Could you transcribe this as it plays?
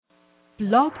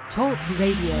Blog Talk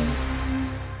Radio.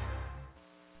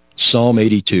 Psalm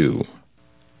 82,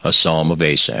 a psalm of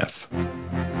Asaph.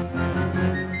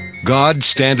 God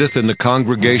standeth in the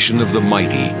congregation of the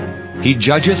mighty. He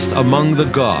judgeth among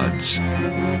the gods.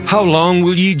 How long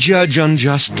will ye judge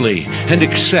unjustly, and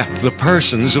accept the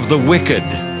persons of the wicked?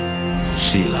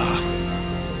 Selah.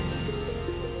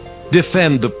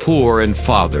 Defend the poor and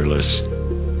fatherless.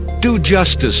 Do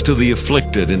justice to the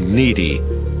afflicted and needy.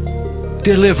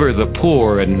 Deliver the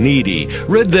poor and needy.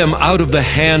 Rid them out of the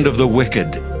hand of the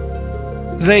wicked.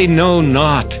 They know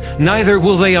not, neither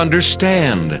will they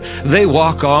understand. They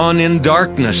walk on in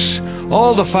darkness.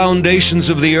 All the foundations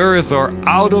of the earth are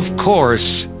out of course.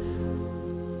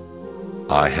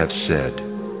 I have said,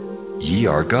 Ye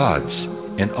are gods,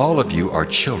 and all of you are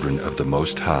children of the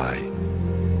Most High.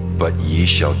 But ye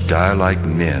shall die like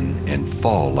men, and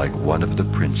fall like one of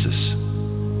the princes.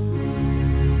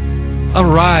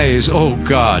 Arise, O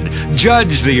God, judge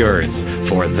the earth,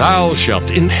 for thou shalt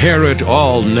inherit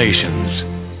all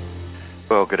nations.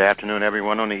 Well, good afternoon,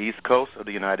 everyone on the East Coast of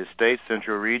the United States,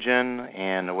 Central Region,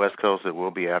 and the West Coast. It will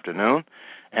be afternoon,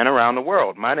 and around the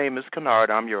world. My name is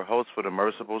Kennard. I'm your host for the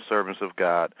Merciful Servants of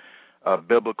God, a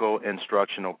biblical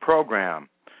instructional program.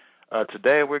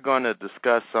 Today we're going to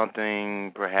discuss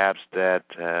something perhaps that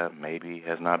maybe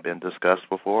has not been discussed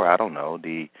before. I don't know,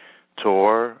 the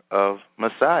Torah of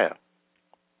Messiah.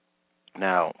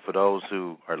 Now, for those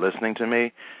who are listening to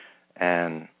me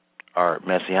and are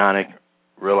Messianic,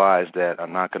 realize that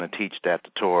I'm not going to teach that the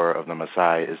Torah of the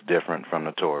Messiah is different from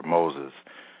the Torah of Moses.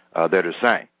 They're the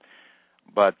same.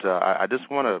 But I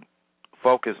just want to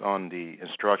focus on the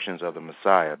instructions of the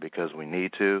Messiah because we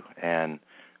need to, and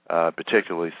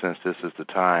particularly since this is the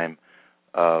time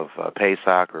of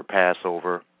Pesach or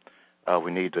Passover,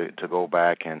 we need to go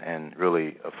back and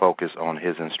really focus on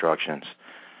his instructions.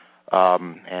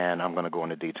 And I'm going to go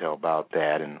into detail about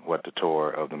that and what the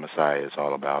Torah of the Messiah is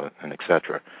all about, and et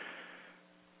cetera,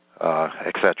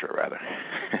 rather.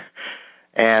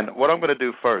 And what I'm going to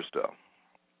do first, though,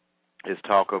 is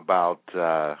talk about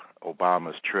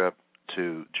Obama's trip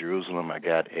to Jerusalem. I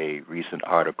got a recent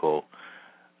article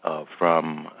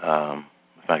from,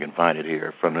 if I can find it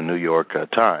here, from the New York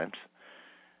Times,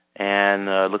 and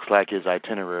it looks like his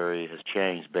itinerary has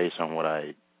changed based on what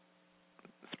I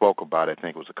spoke about. I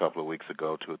think it was a couple of weeks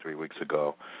ago, 2 or 3 weeks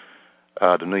ago.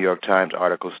 The New York Times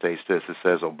article states this. It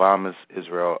says, Obama's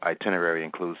Israel itinerary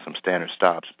includes some standard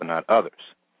stops, but not others.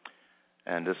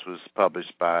 And this was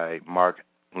published by Mark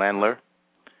Landler,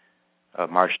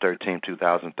 March 13,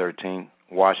 2013,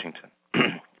 Washington.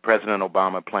 President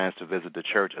Obama plans to visit the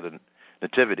Church of the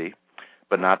Nativity,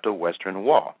 but not the Western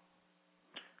Wall,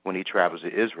 when he travels to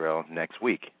Israel next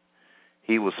week.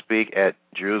 He will speak at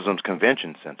Jerusalem's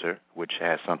Convention Center, which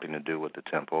has something to do with the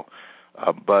temple,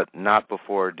 but not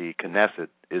before the Knesset,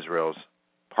 Israel's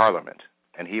parliament.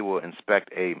 And he will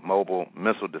inspect a mobile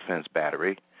missile defense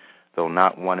battery, though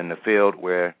not one in the field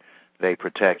where they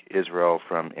protect Israel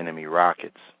from enemy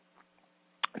rockets.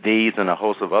 These and a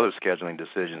host of other scheduling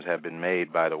decisions have been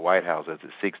made by the White House as it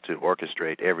seeks to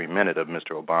orchestrate every minute of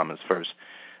Mr. Obama's first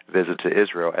visit to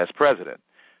Israel as president.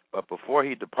 But before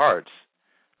he departs,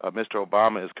 Mr.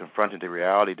 Obama is confronting the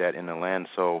reality that in a land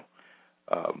so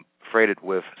freighted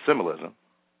with symbolism,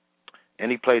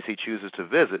 any place he chooses to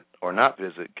visit or not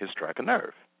visit can strike a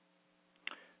nerve.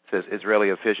 It says Israeli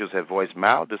officials have voiced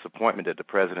mild disappointment that the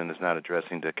president is not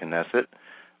addressing the Knesset,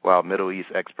 while Middle East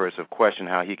experts have questioned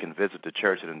how he can visit the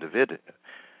Church of the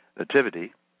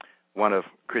Nativity, one of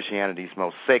Christianity's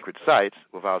most sacred sites,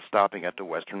 without stopping at the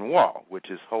Western Wall, which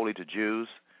is holy to Jews,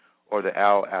 or the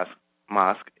Al-Aqsa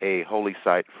Mosque, a holy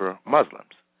site for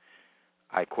Muslims.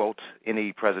 I quote,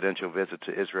 any presidential visit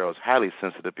to Israel is highly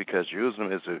sensitive because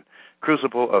Jerusalem is a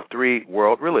crucible of three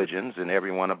world religions, and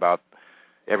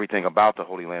everything about the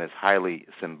Holy Land is highly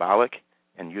symbolic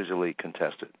and usually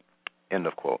contested. End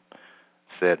of quote,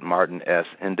 said Martin S.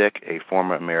 Indick, a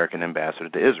former American ambassador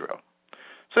to Israel.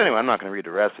 So anyway, I'm not going to read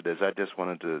the rest of this. I just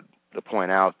wanted to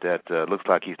point out that it looks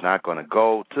like he's not going to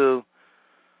go to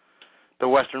the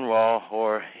Western Wall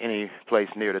or any place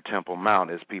near the Temple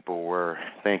Mount as people were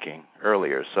thinking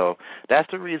earlier. So that's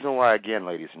the reason why, again,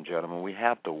 ladies and gentlemen, we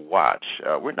have to watch.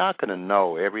 We're not going to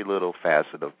know every little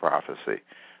facet of prophecy.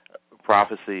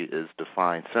 Prophecy is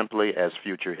defined simply as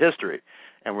future history,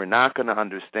 and we're not going to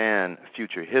understand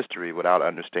future history without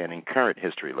understanding current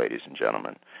history, ladies and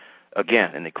gentlemen.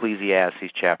 Again, in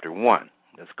Ecclesiastes chapter 1.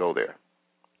 Let's go there.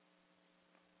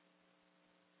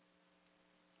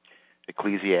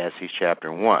 Ecclesiastes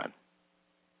chapter 1,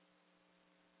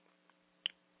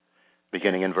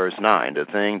 beginning in verse 9. The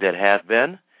thing that hath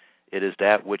been, it is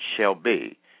that which shall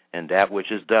be, and that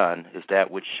which is done is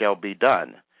that which shall be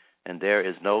done, and there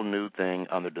is no new thing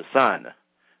under the sun.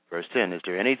 Verse 10, is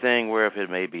there anything whereof it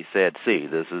may be said, see,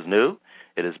 this is new?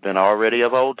 It has been already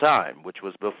of old time, which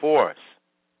was before us.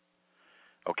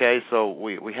 Okay, so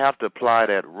we have to apply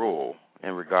that rule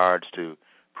in regards to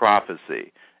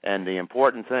prophecy. And the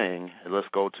important thing, let's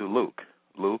go to Luke.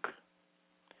 Luke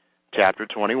chapter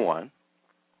 21.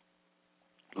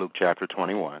 Luke chapter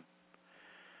 21.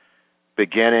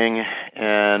 Beginning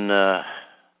in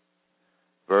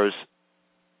verse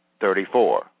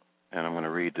 34. And I'm going to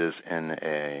read this in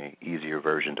an easier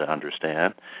version to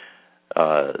understand.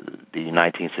 The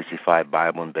 1965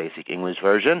 Bible and Basic English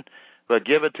Version. But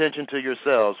give attention to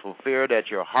yourselves for fear that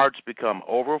your hearts become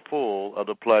overfull of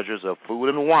the pleasures of food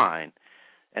and wine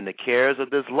and the cares of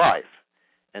this life,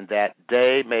 and that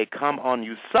day may come on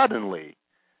you suddenly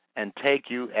and take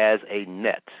you as a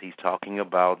net. He's talking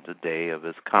about the day of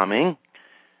his coming,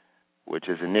 which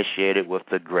is initiated with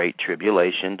the Great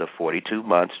Tribulation, the 42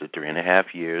 months, the 3.5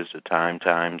 years, the times,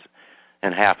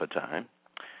 and half a time.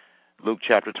 Luke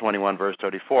chapter 21, verse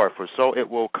 34, for so it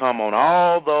will come on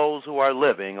all those who are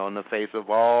living on the face of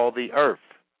all the earth.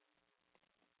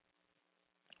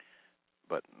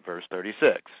 But verse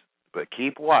 36, but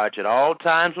keep watch at all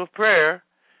times with prayer,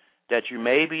 that you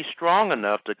may be strong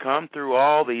enough to come through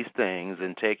all these things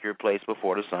and take your place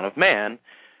before the Son of Man.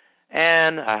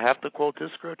 And I have to quote this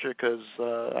scripture because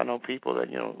I know people that,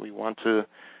 we want to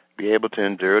be able to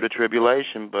endure the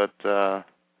tribulation, but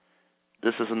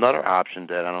this is another option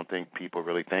that I don't think people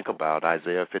really think about.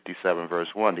 Isaiah 57, verse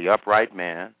 1, the upright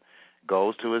man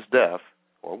goes to his death,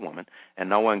 or woman, and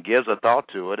no one gives a thought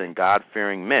to it, and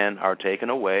God-fearing men are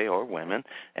taken away, or women,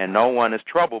 and no one is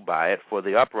troubled by it, for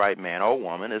the upright man or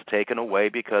woman is taken away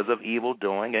because of evil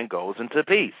doing and goes into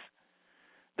peace.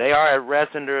 They are at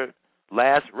rest in their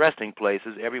last resting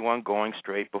places, everyone going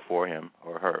straight before him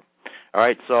or her. All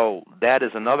right, so that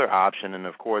is another option, and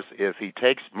of course, if he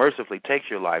mercifully takes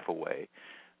your life away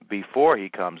before he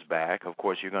comes back, of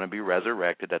course, you're going to be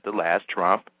resurrected at the last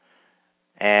trump,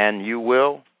 and you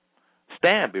will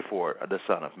stand before the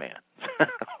Son of Man.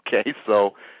 Okay,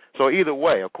 so either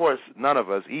way, of course, none of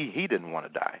us, he didn't want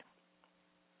to die.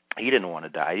 He didn't want to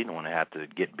die. He didn't want to have to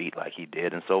get beat like he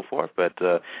did and so forth, but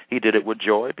he did it with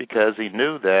joy because he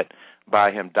knew that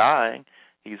by him dying,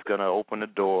 he's going to open the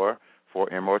door for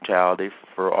immortality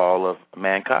for all of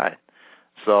mankind.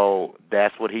 So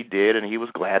that's what he did, and he was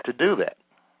glad to do that.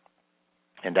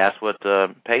 And that's what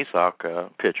Pesach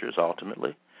pictures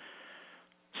ultimately.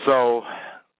 So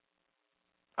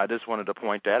I just wanted to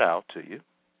point that out to you.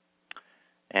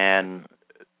 And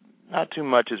not too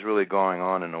much is really going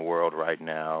on in the world right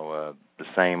now. The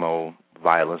same old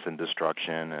violence and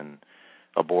destruction and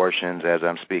abortions, as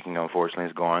I'm speaking, unfortunately,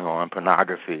 is going on.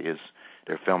 Pornography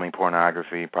they're filming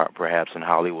pornography perhaps in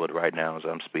Hollywood right now as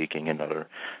I'm speaking, in other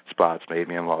spots,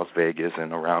 maybe in Las Vegas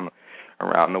and around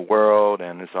the world,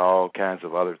 and it's all kinds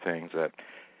of other things that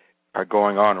are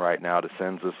going on right now. The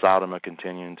sins of Sodom are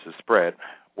continuing to spread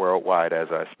worldwide as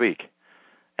I speak.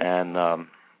 And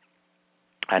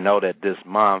I know that this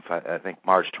month, I think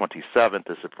March 27th,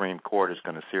 the Supreme Court is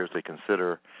going to seriously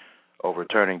consider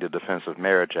overturning the Defense of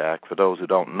Marriage Act. For those who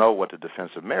don't know what the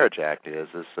Defense of Marriage Act is,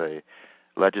 it's a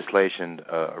legislation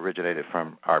originated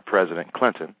from our President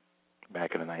Clinton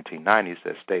back in the 1990s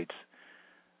that states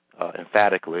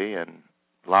emphatically and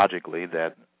logically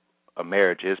that a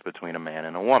marriage is between a man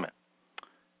and a woman.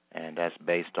 And that's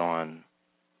based on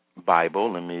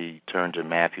Bible. Let me turn to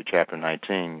Matthew chapter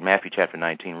 19. Matthew chapter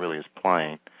 19 really is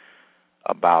plain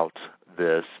about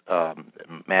this.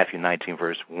 Matthew 19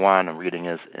 verse 1, I'm reading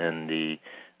this in the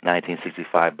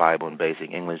 1965 Bible and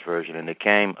Basic English Version. And it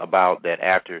came about that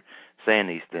after saying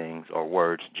these things or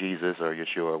words, Jesus or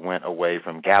Yeshua went away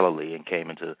from Galilee and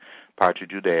came into parts of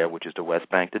Judea, which is the West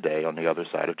Bank today, on the other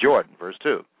side of Jordan. Verse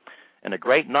 2. And a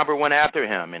great number went after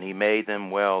him, and he made them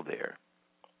well there.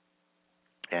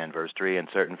 And verse 3, and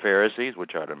certain Pharisees,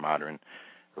 which are the modern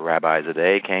rabbis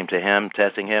today, came to him,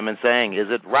 testing him and saying, is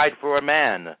it right for a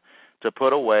man to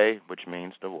put away, which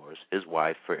means divorce, his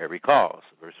wife for every cause?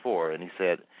 Verse 4, and he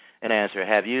said in answer,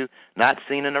 have you not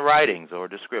seen in the writings or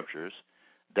the scriptures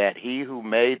that he who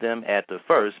made them at the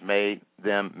first made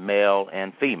them male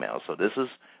and female? So this is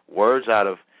words out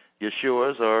of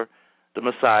Yeshua's or the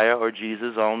Messiah or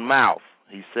Jesus' own mouth.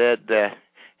 He said that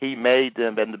he made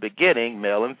them in the beginning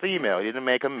male and female. He didn't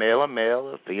make a male,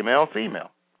 a female, a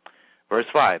female. Verse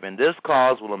 5, in this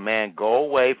cause will a man go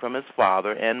away from his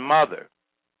father and mother,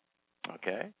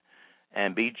 okay,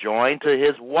 and be joined to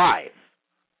his wife.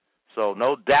 So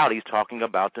no doubt he's talking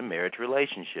about the marriage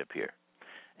relationship here.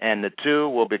 And the two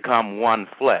will become one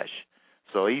flesh.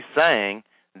 So he's saying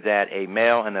that a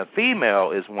male and a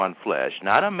female is one flesh,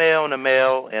 not a male and a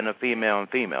male and a female and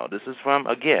female. This is from,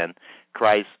 again,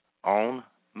 Christ's own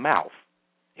mouth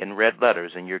in red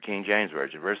letters in your King James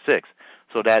Version, verse 6.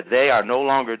 So that they are no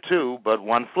longer two, but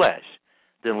one flesh.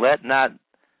 Then let not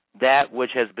that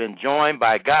which has been joined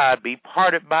by God be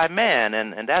parted by man.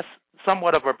 And that's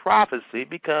somewhat of a prophecy,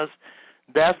 because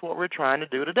that's what we're trying to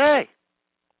do today.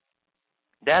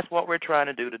 That's what we're trying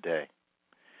to do today.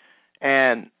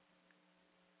 And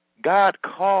God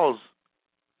calls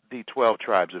the 12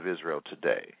 tribes of Israel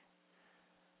today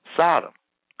Sodom,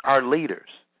 our leaders.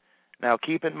 Now,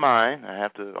 keep in mind, I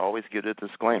have to always give a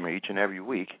disclaimer each and every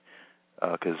week,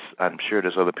 because I'm sure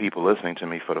there's other people listening to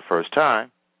me for the first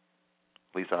time,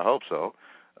 at least I hope so,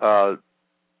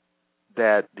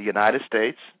 that the United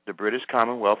States, the British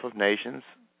Commonwealth of Nations,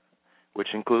 which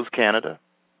includes Canada,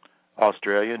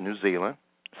 Australia, New Zealand,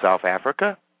 South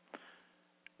Africa,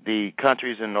 the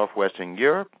countries in northwestern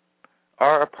Europe,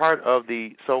 are a part of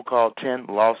the so-called 10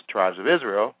 lost tribes of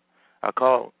Israel. I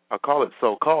call it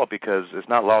so-called because it's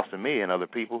not lost to me and other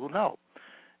people who know.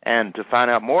 And to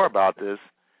find out more about this,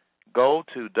 go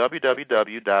to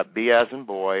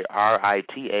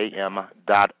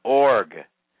www.basinboyritam.org.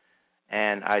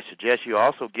 And I suggest you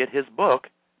also get his book,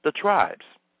 The Tribes.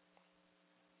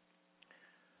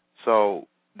 So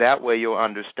that way you'll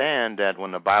understand that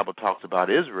when the Bible talks about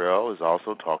Israel, it's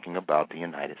also talking about the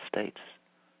United States,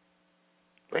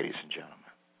 ladies and gentlemen.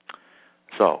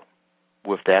 So,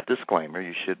 with that disclaimer,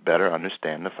 you should better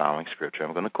understand the following scripture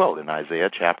I'm going to quote in Isaiah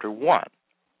chapter 1,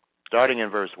 starting in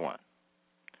verse 1.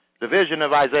 The vision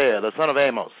of Isaiah, the son of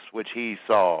Amos, which he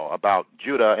saw about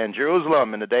Judah and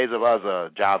Jerusalem in the days of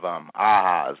Uzzah, Jotham,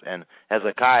 Ahaz, and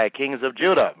Hezekiah, kings of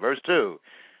Judah. Verse 2.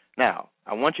 Now,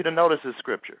 I want you to notice this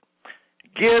scripture.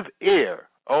 Give ear,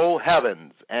 O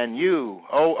heavens, and you,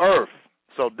 O earth.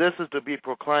 So this is to be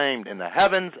proclaimed in the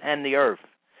heavens and the earth,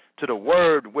 to the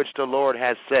word which the Lord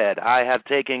has said, I have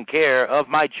taken care of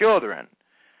my children,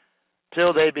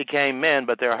 till they became men,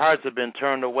 but their hearts have been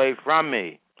turned away from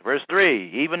me. Verse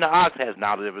 3, even the ox has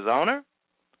knowledge of his owner,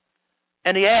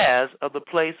 and the ass of the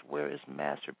place where his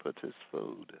master puts his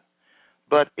food.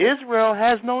 But Israel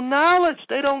has no knowledge.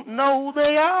 They don't know who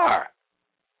they are.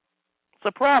 It's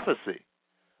a prophecy.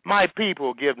 My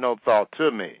people give no thought to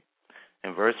me.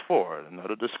 In verse 4,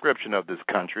 another description of this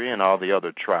country and all the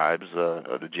other tribes,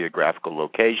 of the geographical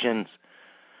locations.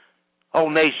 Whole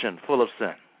nation full of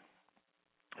sin.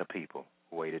 A people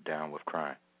weighted down with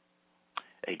crime.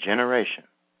 A generation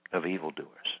of evildoers,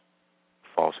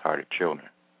 false-hearted children.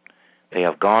 They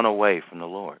have gone away from the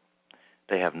Lord.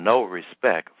 They have no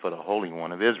respect for the Holy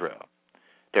One of Israel.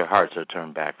 Their hearts are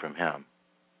turned back from him.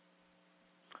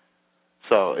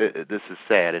 So this is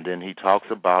sad. And then he talks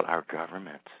about our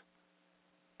government.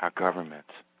 Our government.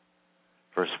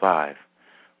 Verse 5.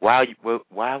 Why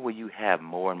will you have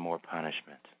more and more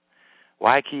punishment?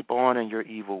 Why keep on in your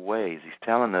evil ways? He's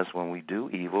telling us when we do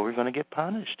evil, we're going to get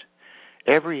punished.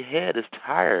 Every head is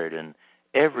tired and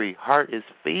every heart is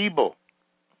feeble.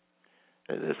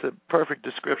 It's a perfect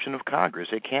description of Congress.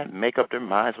 They can't make up their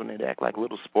minds when they act like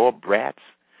little spoiled brats.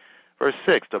 Verse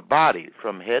 6, the body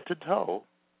from head to toe,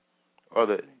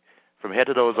 from head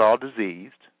to toe is all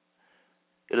diseased.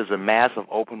 It is a mass of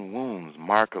open wounds,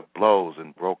 mark of blows,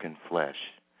 and broken flesh.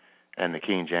 And the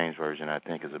King James Version, I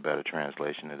think, is a better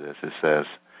translation of this. It says,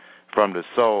 from the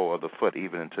sole of the foot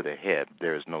even into the head,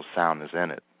 there is no soundness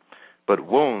in it. But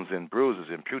wounds and bruises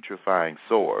and putrefying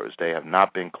sores, they have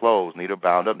not been closed, neither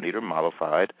bound up, neither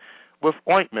mollified with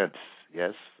ointments.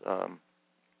 Yes,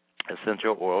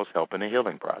 essential oils help in the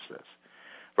healing process.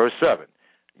 Verse 7,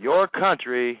 your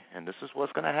country, and this is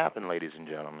what's going to happen, ladies and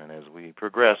gentlemen, as we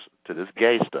progress to this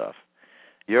gay stuff.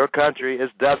 Your country is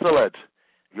desolate.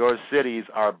 Your cities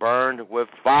are burned with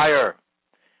fire.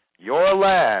 Your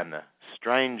land,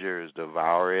 strangers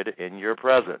devour it in your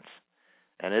presence.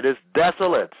 And it is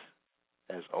desolate,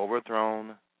 as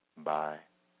overthrown by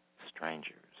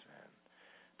strangers. And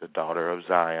the daughter of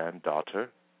Zion, daughter,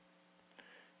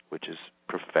 which is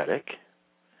prophetic,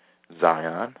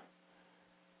 Zion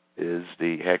is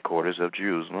the headquarters of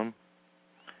Jerusalem.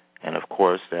 And, of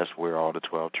course, that's where all the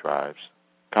 12 tribes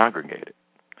congregated.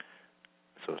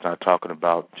 So it's not talking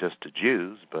about just the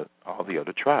Jews, but all the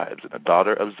other tribes. And the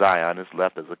daughter of Zion is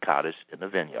left as a cottage in a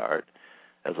vineyard,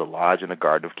 as a lodge in a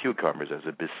garden of cucumbers, as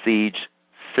a besieged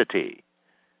city.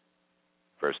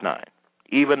 Verse 9,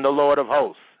 even the Lord of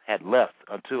hosts had left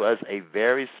unto us a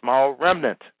very small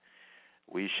remnant.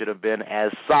 We should have been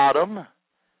as Sodom,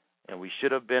 and we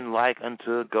should have been like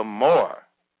unto Gomorrah.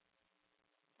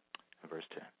 Verse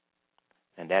 10,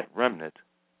 and that remnant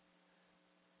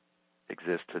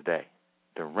exists today.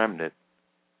 The remnant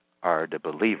are the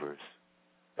believers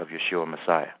of Yeshua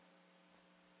Messiah.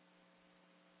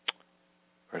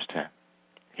 Verse 10.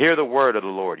 Hear the word of the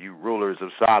Lord, you rulers of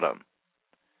Sodom.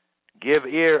 Give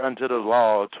ear unto the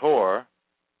law of Torah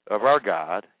of our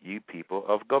God, you people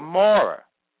of Gomorrah.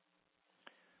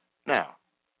 Now,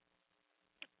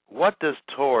 what does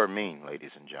Torah mean,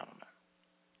 ladies and gentlemen?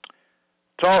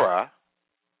 Torah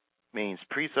means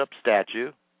precept,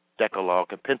 statute, Decalogue,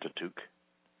 and Pentateuch.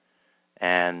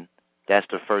 And that's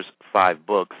the first 5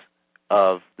 books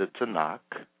of the Tanakh.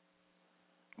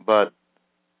 But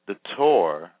the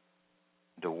Torah,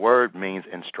 the word means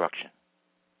instruction.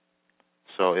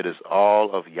 So it is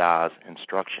all of Yah's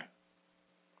instruction.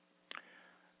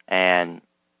 And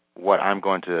what I'm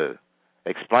going to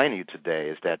explain to you today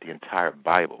is that the entire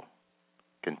Bible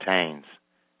contains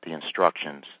the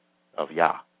instructions of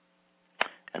Yah.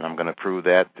 And I'm going to prove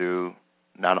that through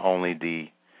not only the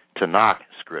Tanakh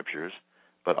scriptures,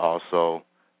 but also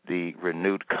the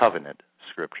renewed covenant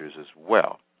scriptures as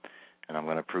well. And I'm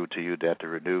going to prove to you that the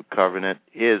renewed covenant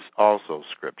is also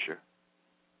scripture,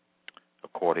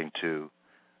 according to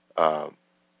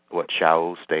what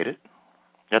Shaul stated,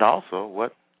 and also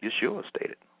what Yeshua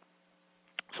stated.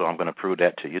 So I'm going to prove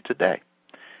that to you today.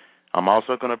 I'm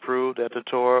also going to prove that the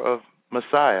Torah of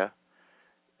Messiah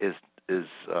is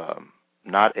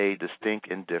not a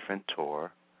distinct and different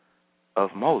Torah of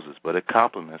Moses, but it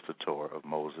complements the Torah of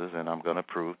Moses, and I'm going to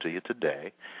prove to you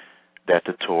today that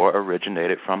the Torah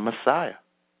originated from Messiah,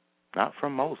 not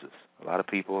from Moses. A lot of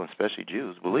people, especially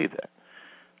Jews, believe that,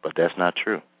 but that's not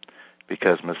true,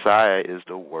 because Messiah is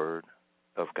the Word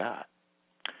of God.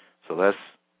 So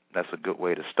that's a good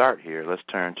way to start here. Let's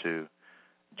turn to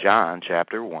John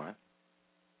chapter 1.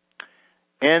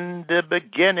 In the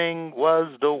beginning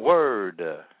was the Word,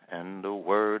 and the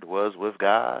Word was with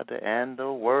God, and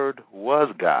the Word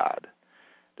was God.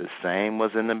 The same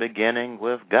was in the beginning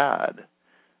with God.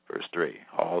 Verse 3,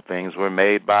 all things were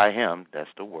made by him. That's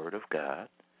the Word of God,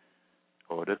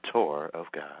 or the Torah of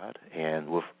God. And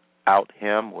without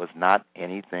him was not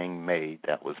anything made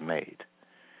that was made.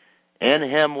 In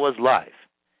him was life,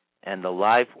 and the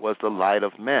life was the light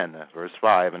of men. Verse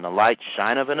 5, and the light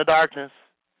shineth in the darkness,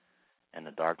 and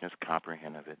the darkness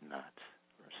comprehendeth it not.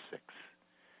 Verse 6,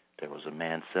 there was a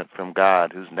man sent from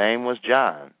God, whose name was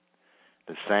John.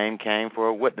 The same came for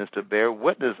a witness, to bear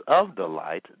witness of the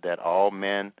light, that all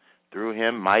men through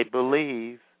him might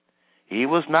believe. He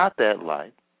was not that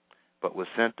light, but was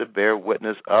sent to bear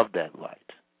witness of that light.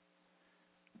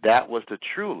 That was the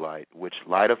true light, which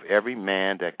lighteth every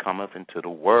man that cometh into the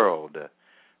world.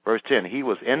 Verse 10, he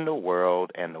was in the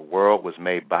world, and the world was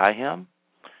made by him,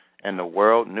 and the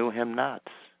world knew him not.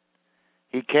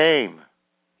 He came,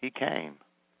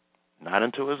 not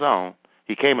into his own.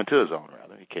 He came into his own,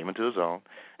 rather. He came into his own,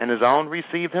 and his own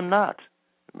received him not.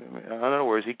 In other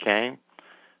words, he came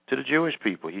to the Jewish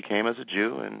people. He came as a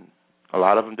Jew, and a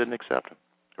lot of them didn't accept him.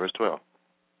 Verse 12,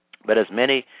 but as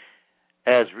many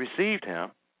as received him,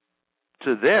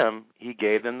 to them he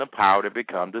gave them the power to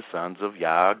become the sons of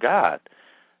Yah God,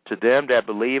 to them that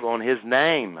believe on his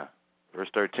name. Verse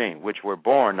 13, which were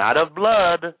born not of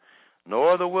blood,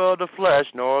 nor of the will of the flesh,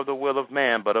 nor of the will of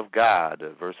man, but of God.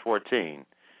 Verse 14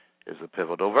 is a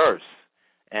pivotal verse.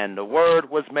 And the Word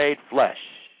was made flesh,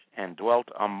 and dwelt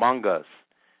among us,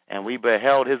 and we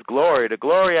beheld his glory, the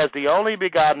glory as the only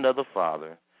begotten of the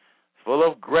Father, full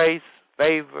of grace,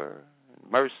 favor,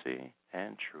 mercy,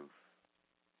 and truth.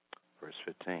 Verse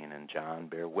 15, and John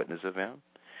bare witness of him,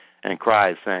 and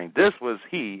cried, saying, this was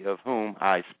he of whom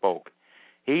I spoke.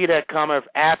 He that cometh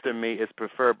after me is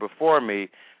preferred before me,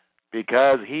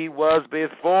 because he was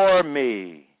before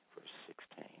me. Verse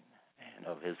 16, and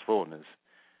of his fullness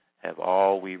have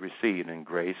all we received in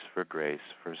grace for grace.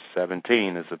 Verse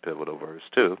 17 is a pivotal verse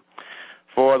too.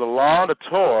 For the law of the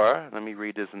Torah, let me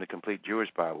read this in the complete Jewish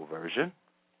Bible version.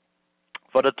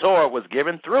 For the Torah was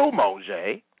given through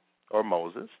Moses, or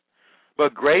Moses,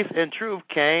 but grace and truth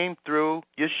came through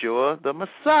Yeshua the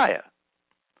Messiah.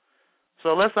 So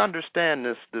let's understand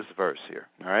this verse here,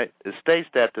 all right? It states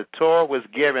that the Torah was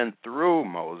given through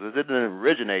Moses. It didn't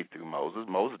originate through Moses.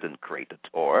 Moses didn't create the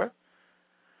Torah.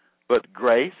 But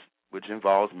grace, which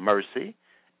involves mercy,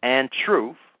 and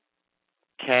truth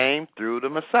came through the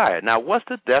Messiah. Now, what's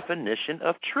the definition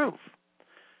of truth?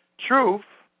 Truth,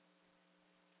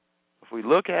 if we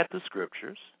look at the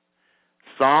scriptures,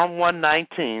 Psalm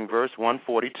 119, verse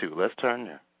 142. Let's turn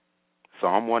there.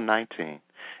 Psalm 119.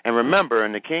 And remember,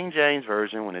 in the King James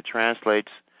Version, when it translates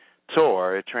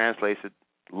Torah, it translates it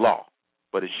law.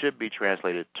 But it should be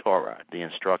translated Torah, the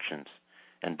instructions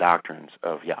and doctrines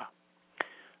of Yah.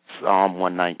 Psalm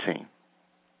 119.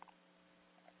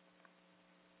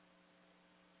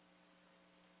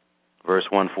 verse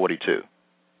 142.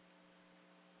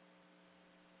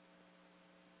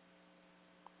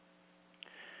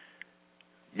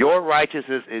 Your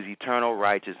righteousness is eternal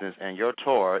righteousness, and your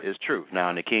Torah is truth. Now,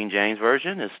 in the King James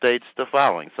Version, it states the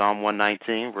following. Psalm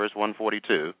 119, verse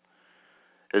 142.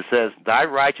 It says, thy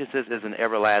righteousness is an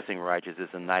everlasting righteousness,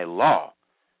 and thy law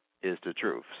is the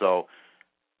truth. So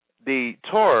the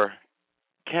Torah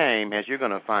came, as you're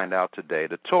going to find out today,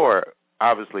 the Torah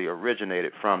obviously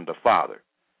originated from the Father,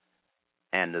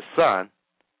 and the Son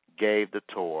gave the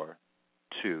Torah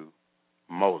to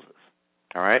Moses.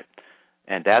 All right?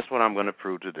 And that's what I'm going to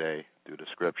prove today through the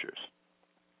Scriptures.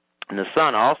 And the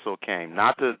Son also came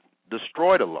not to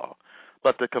destroy the law,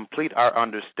 but to complete our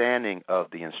understanding of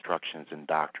the instructions and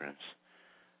doctrines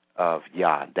of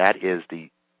Yah. That is the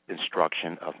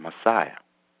instruction of Messiah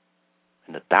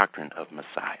and the doctrine of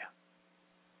Messiah.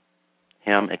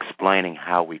 Him explaining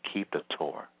how we keep the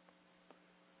Torah.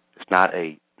 It's not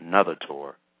another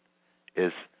Torah.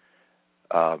 It's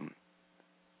a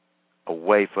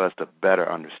way for us to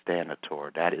better understand the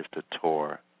Torah. That is the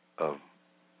Torah of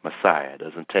Messiah. It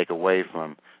doesn't take away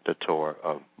from the Torah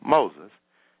of Moses.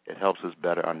 It helps us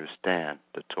better understand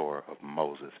the Torah of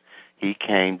Moses. He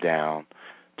came down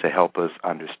to help us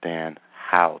understand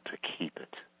how to keep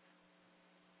it.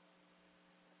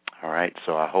 All right,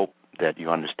 so I hope that you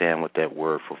understand what that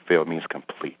word fulfill means,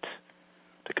 complete.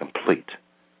 To complete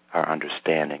our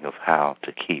understanding of how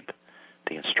to keep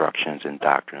the instructions and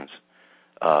doctrines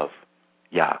of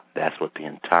Yah. That's what the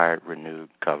entire renewed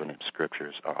covenant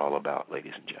scriptures are all about,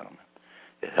 ladies and gentlemen.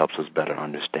 It helps us better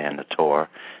understand the Torah.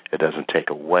 It doesn't take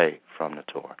away from the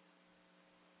Torah.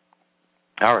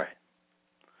 All right.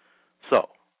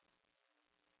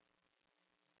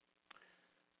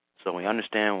 So we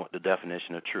understand what the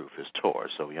definition of truth is, Torah.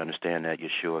 So we understand that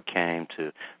Yeshua came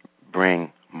to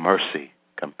bring mercy,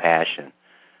 compassion,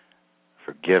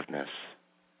 forgiveness,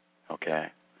 okay,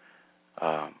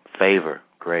 favor,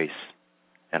 grace,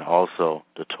 and also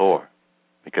the Torah,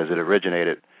 because it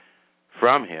originated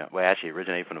from him. Well, actually, it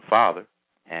originated from the Father,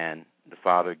 and the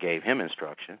Father gave him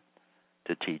instruction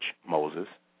to teach Moses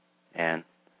and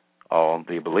all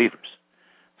the believers.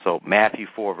 So Matthew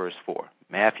 4, verse 4.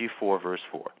 Matthew 4, verse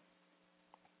 4.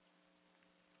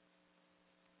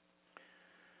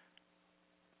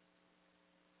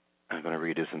 I'm going to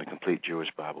read this in the complete Jewish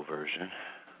Bible version.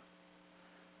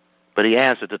 But he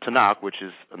answered, the Tanakh, which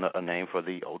is a name for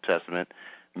the Old Testament,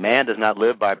 man does not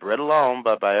live by bread alone,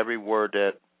 but by every word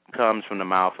that comes from the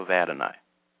mouth of Adonai.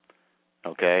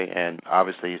 Okay, and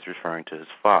obviously he's referring to his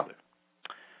Father,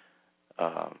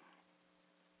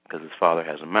 because his Father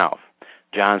has a mouth.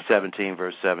 John 17,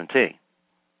 verse 17.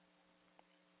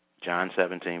 John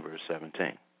 17, verse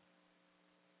 17.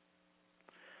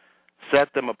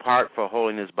 Set them apart for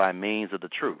holiness by means of the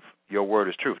truth. Your word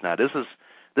is truth. Now, this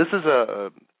is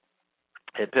a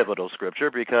pivotal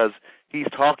scripture because he's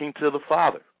talking to the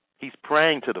Father. He's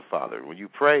praying to the Father. When you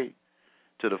pray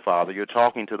to the Father, you're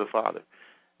talking to the Father.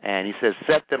 And he says,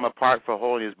 set them apart for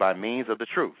holiness by means of the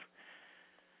truth.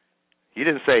 He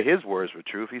didn't say his words were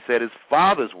truth. He said his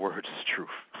Father's words is truth.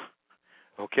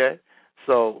 Okay?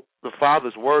 So the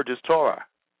Father's word is Torah,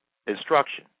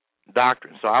 instruction,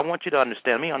 doctrine. So I want you to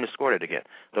understand. Let me underscore it again.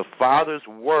 The Father's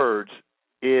words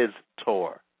is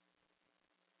Torah.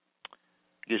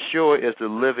 Yeshua is the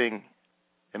living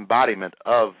embodiment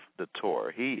of the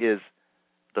Torah. He is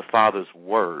the Father's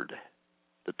word,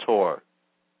 the Torah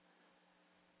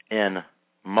in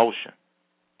motion,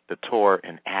 the Torah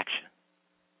in action.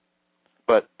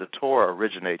 But the Torah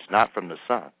originates not from the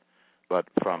Son, but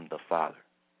from the Father.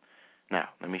 Now,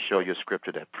 let me show you a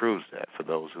scripture that proves that for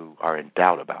those who are in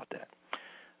doubt about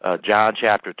that. John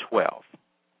chapter 12.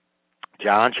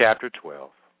 John chapter 12,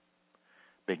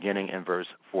 beginning in verse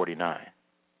 49.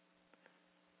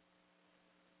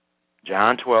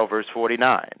 John 12, verse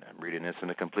 49. I'm reading this in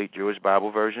the complete Jewish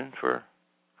Bible version for,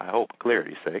 I hope,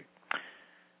 clarity's sake.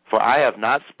 For I have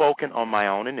not spoken on my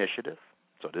own initiative.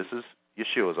 So this is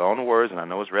Yeshua's own words, and I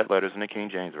know it's red letters in the King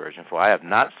James Version. For I have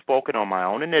not spoken on my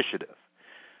own initiative,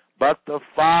 but the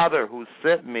Father who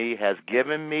sent me has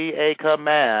given me a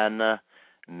command,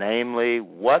 namely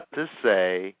what to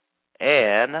say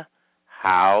and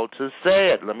how to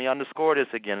say it. Let me underscore this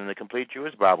again in the complete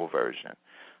Jewish Bible version.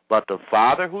 But the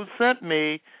Father who sent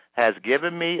me has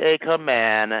given me a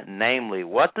command, namely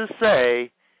what to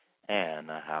say and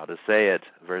how to say it.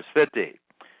 Verse 50.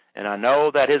 And I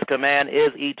know that his command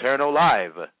is eternal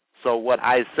life. So what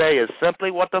I say is simply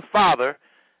what the Father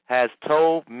has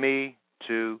told me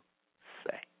to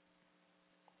say.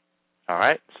 All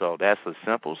right? So that's a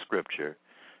simple scripture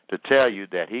to tell you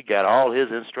that he got all his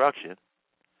instruction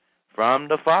from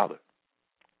the Father.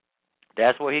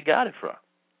 That's where he got it from.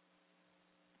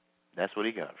 That's what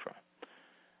he got it from.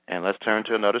 And let's turn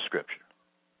to another scripture.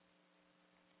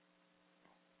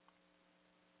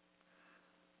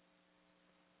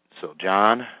 So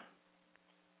John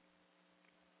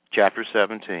chapter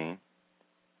 17.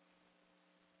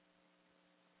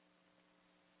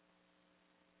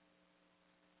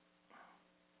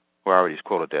 Well, I already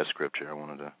quoted that scripture. I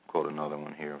wanted to quote another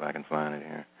one here if I can find it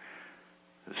here.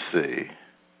 Let's see.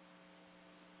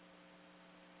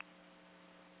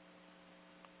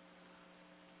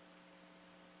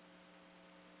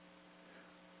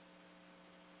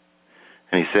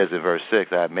 And he says in verse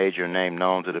 6, I have made your name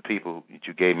known to the people that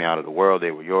you gave me out of the world.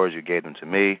 They were yours. You gave them to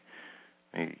me.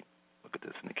 Let me look at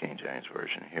this in the King James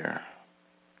Version here.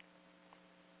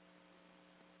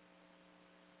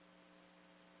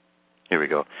 Here we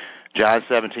go. John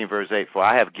 17, verse 8, for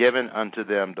I have given unto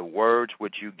them the words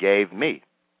which you gave me.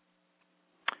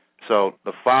 So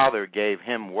the Father gave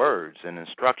him words and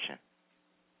instruction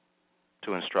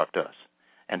to instruct us.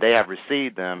 And they have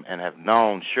received them and have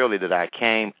known surely that I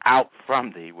came out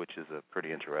from thee, which is a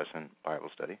pretty interesting Bible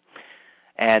study.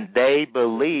 And they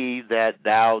believe that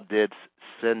thou didst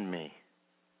send me.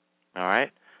 All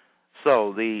right?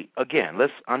 So, again,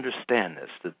 let's understand this.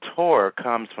 The Torah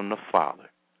comes from the Father.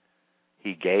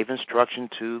 He gave instruction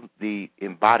to the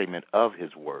embodiment of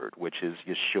his word, which is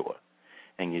Yeshua.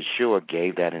 And Yeshua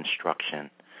gave that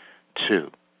instruction to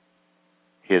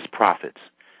his prophets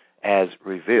as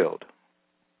revealed.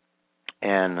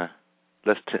 And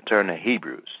let's turn to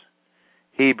Hebrews.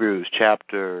 Hebrews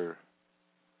chapter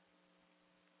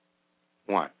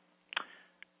 1.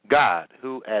 God,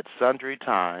 who at sundry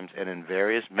times and in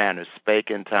various manners spake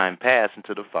in time past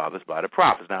unto the fathers by the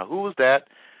prophets. Now, who was that?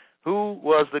 Who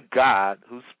was the God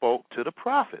who spoke to the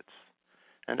prophets?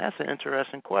 And that's an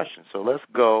interesting question. So let's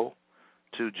go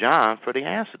to John for the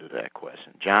answer to that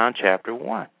question. John chapter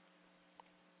 1.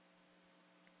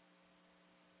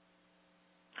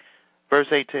 Verse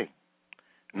 18.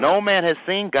 No man has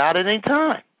seen God at any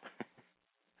time.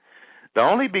 The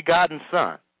only begotten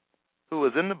Son, who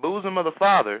is in the bosom of the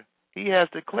Father, he has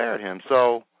declared him.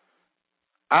 So,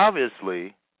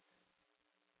 obviously,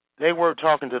 they weren't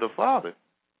talking to the Father.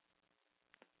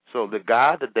 So the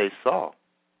God that they saw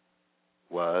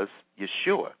was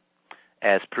Yeshua,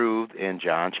 as proved in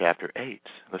John chapter 8.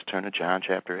 Let's turn to John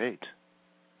chapter 8.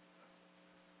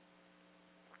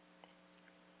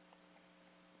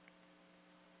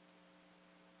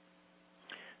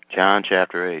 John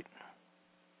chapter 8,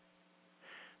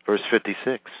 verse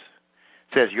 56.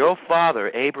 Says, your father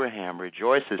Abraham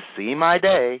rejoiced to see my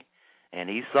day, and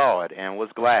he saw it and was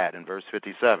glad. In verse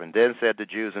 57, then said the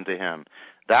Jews unto him,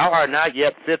 thou art not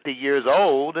yet 50 years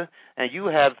old, and you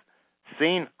have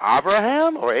seen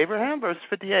Abraham? Verse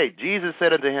 58, Jesus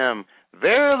said unto him,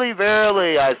 verily,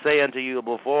 verily, I say unto you,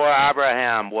 before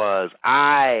Abraham was,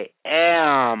 I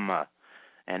am.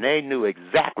 And they knew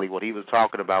exactly what he was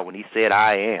talking about when he said,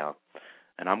 I am.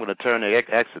 And I'm going to turn to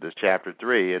Exodus chapter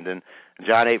 3, and then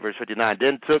John 8, verse 59.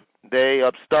 Then took they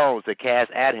up stones to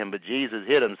cast at him, but Jesus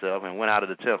hid himself and went out of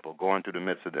the temple, going through the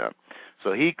midst of them.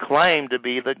 So he claimed to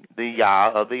be the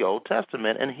Yah of the Old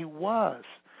Testament, and he was.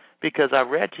 Because I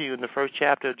read to you in the first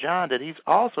chapter of John that he's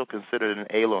also considered an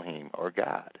Elohim, or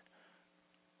God.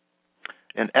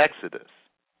 In Exodus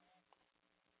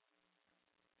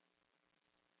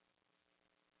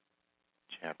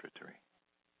chapter 3.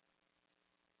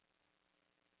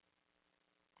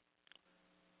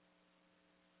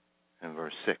 In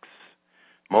verse 6.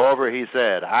 Moreover, he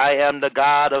said, I am the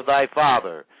God of thy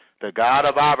father, the God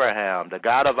of Abraham, the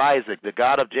God of Isaac, the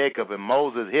God of Jacob. And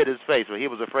Moses hid his face, for he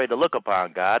was afraid to look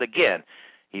upon God. Again,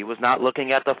 he was not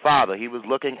looking at the Father. He was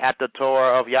looking at the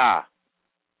Torah of Yah,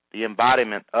 the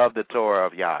embodiment of the Torah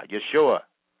of Yah, Yeshua,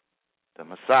 the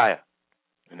Messiah,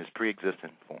 in his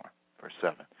pre-existent form. Verse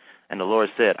 7. And the Lord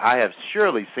said, I have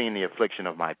surely seen the affliction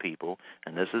of my people,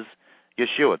 and this is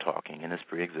Yeshua talking in his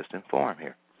pre-existent form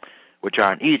here, which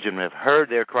are in Egypt, and have heard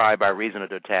their cry by reason of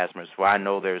their taskmasters, for I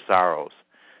know their sorrows.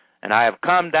 And I have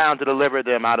come down to deliver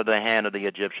them out of the hand of the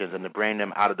Egyptians, and to bring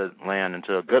them out of the land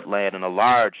into a good land, and a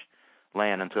large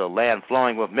land, into a land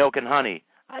flowing with milk and honey.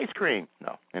 Ice cream.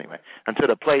 No, anyway. Unto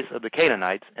the place of the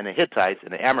Canaanites, and the Hittites,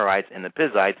 and the Amorites, and the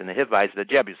Pizzites, and the Hivites, and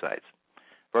the Jebusites.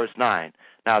 Verse 9.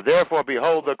 Now therefore,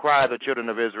 behold, the cry of the children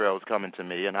of Israel is coming to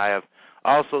me, and I have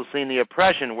also seen the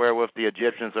oppression wherewith the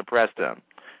Egyptians oppressed them.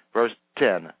 Verse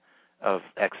 10 of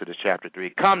Exodus chapter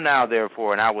 3. Come now,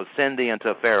 therefore, and I will send thee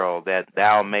unto Pharaoh, that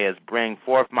thou mayest bring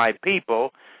forth my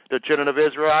people, the children of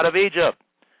Israel, out of Egypt.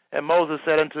 And Moses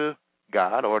said unto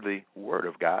God, or the word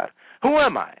of God, who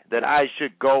am I, that I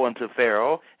should go unto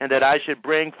Pharaoh, and that I should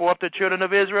bring forth the children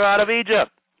of Israel out of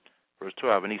Egypt? Verse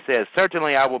 12, and he says,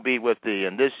 certainly I will be with thee,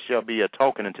 and this shall be a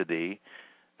token unto thee,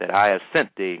 that I have sent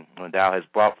thee. When thou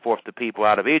hast brought forth the people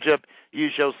out of Egypt, you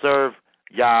shall serve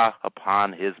Yah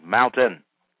upon his mountain.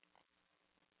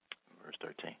 Verse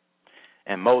 13.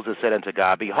 And Moses said unto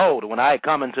God, behold, when I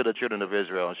come unto the children of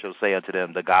Israel, and shall say unto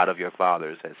them, the God of your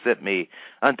fathers has sent me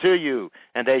unto you,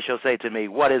 and they shall say to me,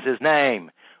 what is his name?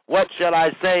 What shall I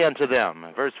say unto them?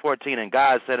 Verse 14, and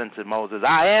God said unto Moses,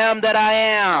 I am that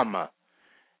I am.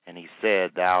 And he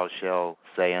said, thou shalt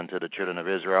say unto the children of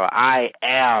Israel, I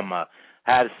am,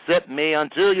 has sent me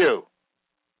unto you.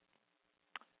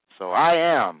 So I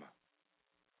am,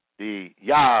 the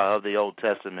Yah of the Old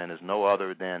Testament, is no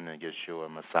other than Yeshua,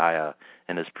 Messiah,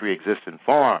 in his pre-existent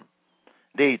form.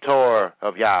 The Torah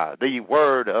of Yah, the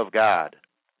Word of God.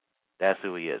 That's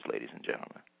who he is, ladies and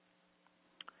gentlemen.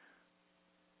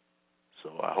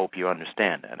 So I hope you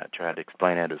understand that. I tried to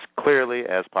explain that as clearly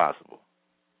as possible.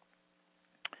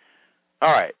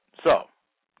 All right, so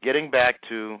getting back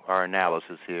to our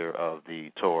analysis here of the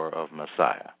Torah of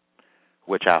Messiah,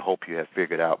 which I hope you have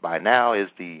figured out by now is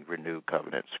the Renewed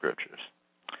Covenant Scriptures.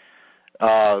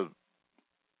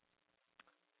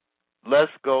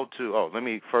 Let's go to, let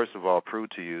me first of all prove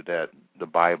to you that the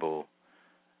Bible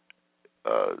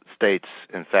states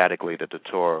emphatically that the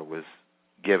Torah was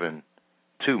given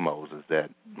to Moses, that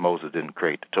Moses didn't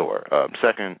create the Torah.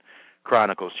 2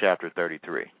 Chronicles chapter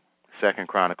 33. 2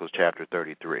 Chronicles chapter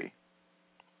 33.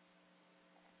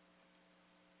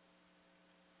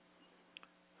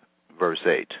 Verse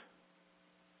 8.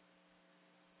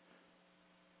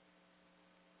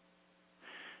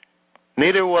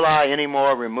 Neither will I any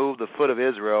more remove the foot of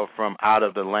Israel from out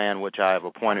of the land which I have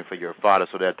appointed for your father,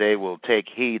 so that they will take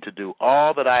heed to do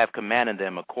all that I have commanded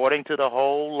them according to the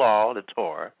whole law, the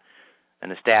Torah, and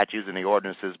the statutes and the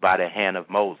ordinances by the hand of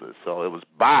Moses. So it was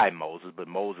by Moses, but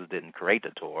Moses didn't create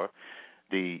the Torah.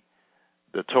 The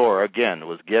Torah, again,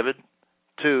 was given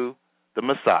to the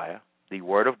Messiah, the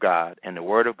Word of God, and the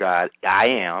Word of God, I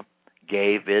am,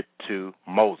 gave it to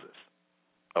Moses.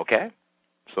 Okay?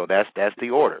 So that's the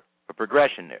order, the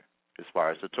progression there, as far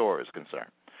as the Torah is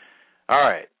concerned. All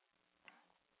right.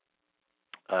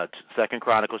 2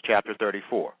 Chronicles chapter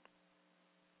 34.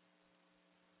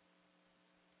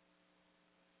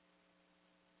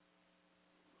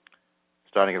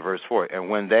 Starting at verse 4. And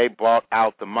when they brought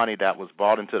out the money that was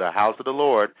brought into the house of the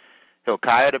Lord,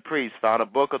 Hilkiah the priest found a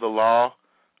book of the law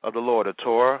of the Lord, a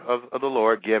Torah of the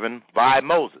Lord given by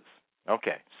Moses.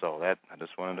 Okay, so that I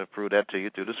just wanted to prove that to you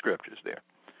through the scriptures there.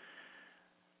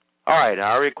 All right,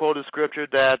 I already quoted scripture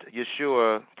that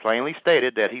Yeshua plainly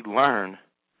stated that he learned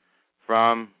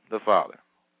from the Father.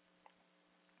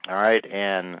 All right,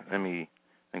 and I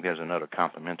think there's another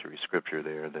complementary scripture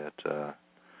there that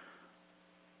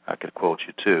I could quote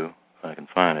you too, if I can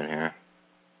find it here.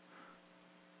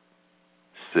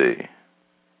 Let's see.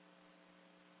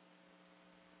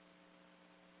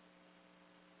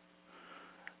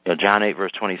 Yeah, John 8,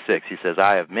 verse 26, he says,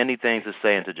 I have many things to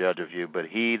say and to judge of you, but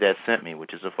he that sent me,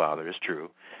 which is the Father, is true.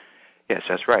 Yes,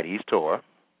 that's right, he's Torah.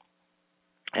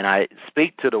 And I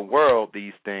speak to the world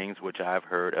these things which I have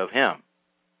heard of him.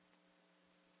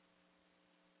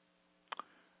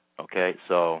 Okay,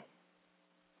 so,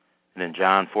 and in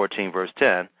John 14, verse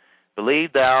 10,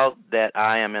 believe thou that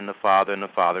I am in the Father, and the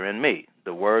Father in me.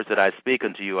 The words that I speak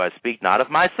unto you, I speak not of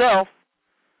myself,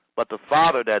 but the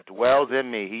Father that dwells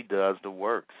in me, he does the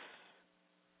works.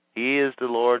 He is the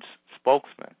Lord's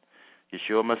spokesman.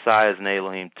 Yeshua Messiah is an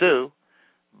Elohim too,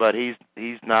 but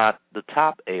he's not the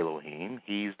top Elohim.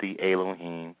 He's the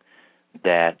Elohim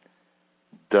that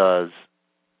does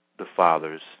the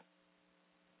Father's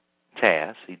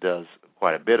task. He does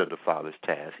quite a bit of the Father's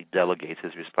task. He delegates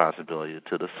his responsibility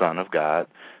to the Son of God,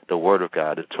 the Word of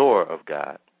God, the Torah of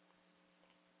God.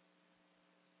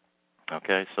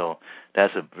 Okay, so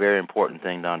that's a very important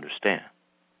thing to understand.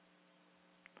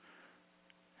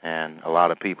 And a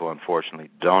lot of people, unfortunately,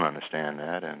 don't understand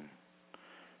that, and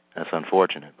that's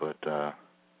unfortunate, but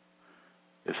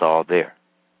it's all there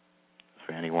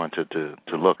for anyone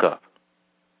to look up.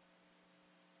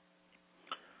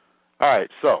 All right,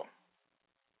 so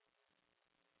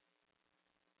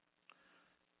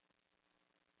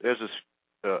there's this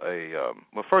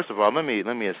well, first of all, let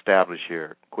me establish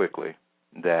here quickly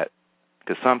that,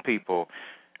 because some people,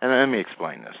 and let me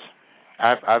explain this.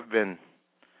 I've been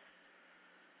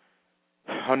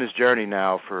on this journey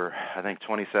now for, I think,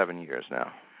 27 years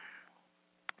now.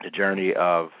 The journey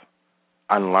of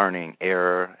unlearning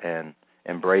error and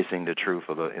embracing the truth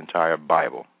of the entire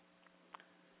Bible.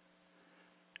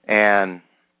 And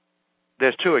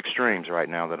there's two extremes right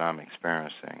now that I'm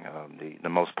experiencing. The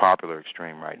most popular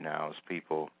extreme right now is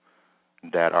people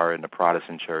that are in the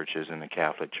Protestant churches and the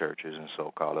Catholic churches and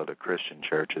so-called other Christian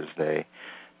churches, they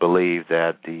believe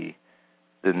that the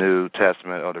New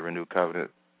Testament or the Renewed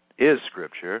Covenant is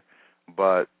Scripture,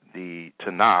 but the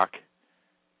Tanakh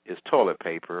is toilet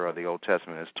paper, or the Old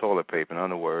Testament is toilet paper. In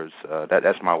other words,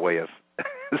 that's my way of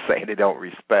saying they don't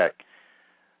respect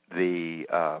the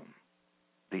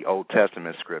Old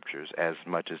Testament Scriptures as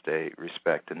much as they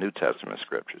respect the New Testament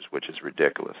Scriptures, which is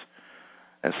ridiculous.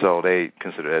 And so they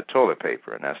consider that toilet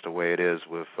paper, and that's the way it is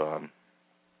with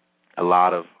a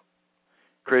lot of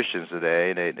Christians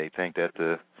today. They think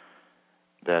that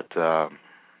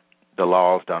the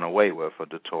law is done away with, or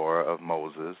the Torah of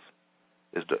Moses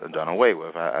is done away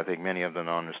with. I think many of them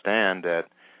don't understand that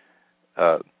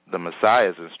the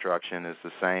Messiah's instruction is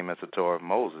the same as the Torah of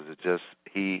Moses. It's just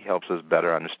he helps us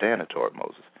better understand the Torah of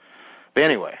Moses. But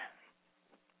anyway,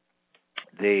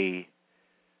 and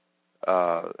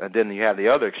then you have the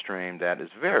other extreme that is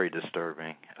very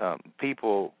disturbing.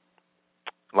 People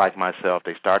like myself,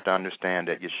 they start to understand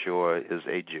that Yeshua is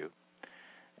a Jew,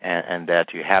 and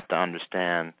that you have to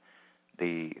understand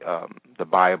the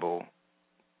Bible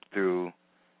through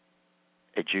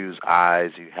a Jew's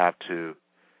eyes. You have to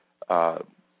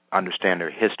understand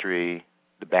their history,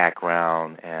 the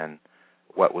background, and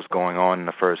what was going on in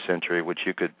the first century, which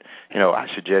you could, I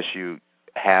suggest you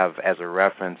have as a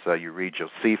reference. You read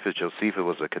Josephus. Josephus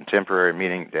was a contemporary,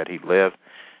 meaning that he lived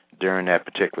during that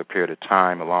particular period of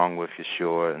time, along with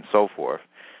Yeshua and so forth.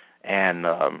 And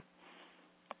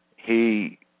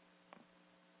he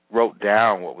wrote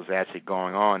down what was actually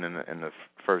going on in the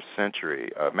first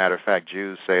century. Matter of fact,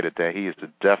 Jews say that he is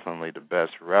definitely the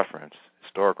best reference,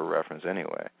 historical reference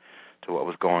anyway, to what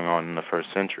was going on in the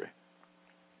first century,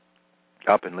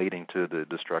 up and leading to the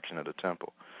destruction of the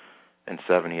temple in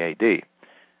 70 A.D.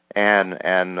 And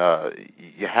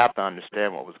you have to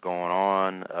understand what was going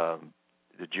on,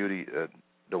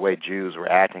 the way Jews were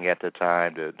acting at the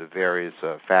time, the various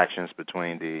factions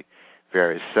between the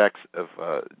various sects of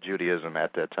Judaism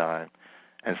at that time,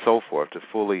 and so forth, to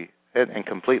fully and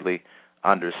completely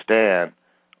understand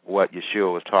what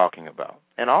Yeshua was talking about.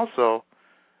 And also,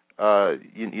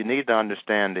 you need to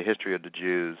understand the history of the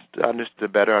Jews to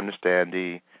better understand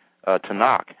the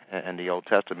Tanakh and the Old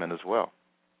Testament as well.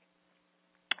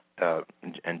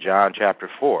 In John chapter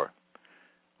 4,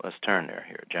 let's turn there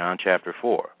here. John chapter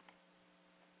 4.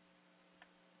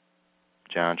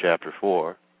 John chapter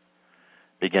 4,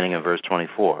 beginning in verse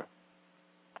 24.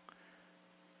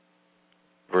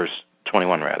 Verse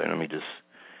 21, rather. Let me just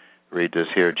read this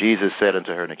here. Jesus said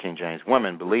unto her in the King James,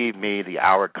 Woman, believe me, the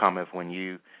hour cometh when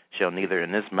you shall neither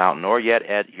in this mountain nor yet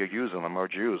at Jerusalem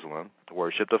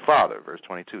worship the Father. Verse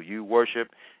 22, you worship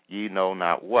ye know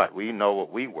not what. We know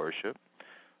what we worship.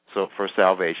 So for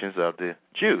salvations of the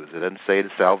Jews. It doesn't say the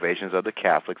salvations of the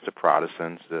Catholics, the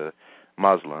Protestants, the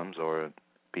Muslims, or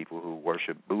people who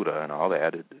worship Buddha and all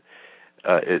that.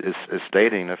 It's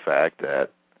stating the fact that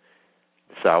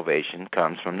salvation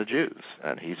comes from the Jews,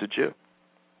 and he's a Jew.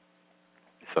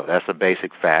 So that's a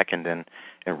basic fact. And then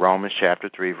in Romans chapter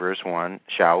 3, verse 1,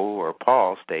 Shaul or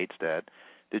Paul states that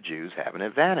the Jews have an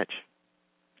advantage.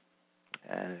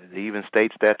 And it even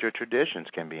states that their traditions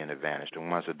can be an advantage, the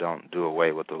ones that don't do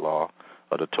away with the law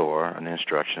of the Torah and the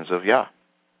instructions of Yah.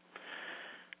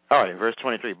 All right, in verse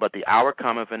 23, but the hour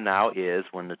cometh and now is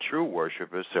when the true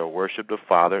worshipers shall worship the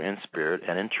Father in spirit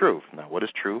and in truth. Now, what is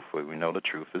truth? Well, we know the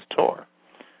truth is Torah.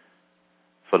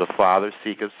 For the Father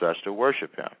seeketh such to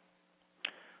worship him.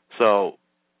 So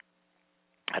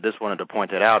I just wanted to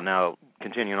point that out. Now,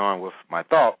 continuing on with my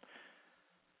thought,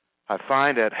 I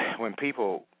find that when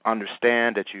people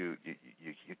understand that you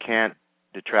can't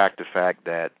detract the fact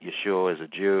that Yeshua is a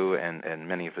Jew and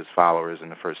many of his followers in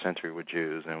the first century were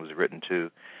Jews, and it was written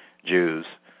to Jews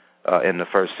in the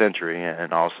first century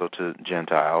and also to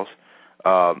Gentiles,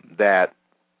 that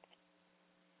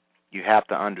you have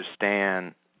to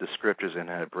understand the scriptures in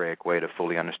a Hebraic way to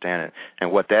fully understand it.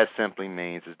 And what that simply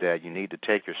means is that you need to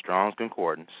take your Strong's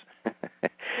Concordance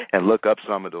and look up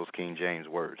some of those King James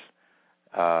words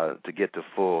to get the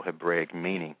full Hebraic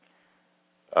meaning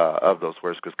of those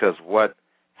words. Because what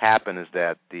happened is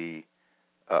that the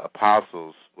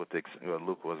apostles,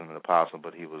 Luke wasn't an apostle,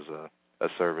 but he was a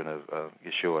servant of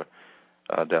Yeshua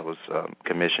that was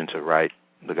commissioned to write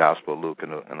the Gospel of Luke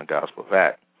and the Gospel of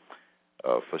Acts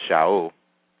for Shaul.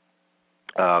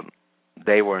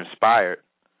 They were inspired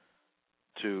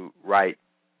to write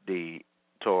the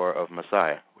Torah of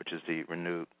Messiah, which is the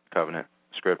renewed covenant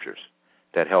scriptures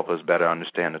that help us better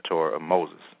understand the Torah of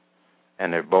Moses.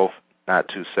 And they're both not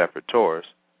two separate Torahs,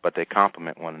 but they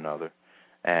complement one another.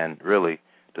 And really,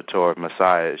 the Torah of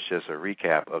Messiah is just a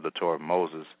recap of the Torah of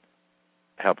Moses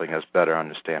helping us better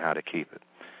understand how to keep it.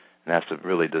 And that's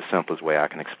really the simplest way I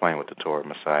can explain what the Torah of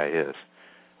Messiah is,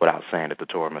 without saying that the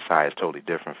Torah of Messiah is totally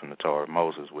different from the Torah of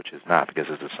Moses, which is not, because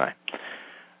it's the same.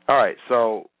 All right,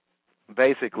 so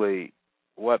basically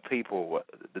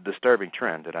the disturbing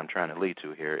trend that I'm trying to lead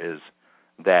to here is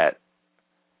that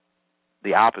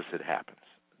the opposite happens.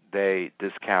 They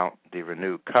discount the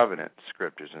renewed covenant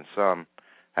scriptures, and some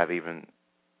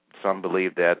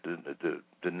believe that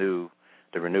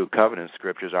the renewed covenant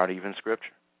scriptures aren't even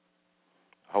scripture,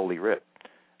 Holy Writ,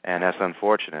 and that's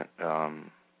unfortunate.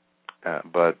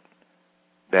 But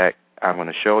that I'm going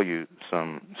to show you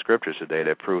some scriptures today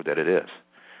that prove that it is.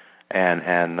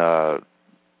 And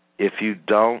if you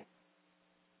don't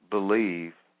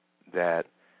believe that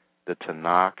the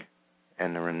Tanakh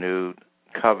and the renewed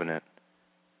covenant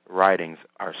writings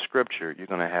are scripture, you're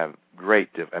going to have great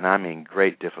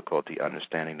difficulty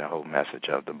understanding the whole message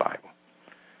of the Bible.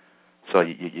 So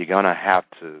you're going to have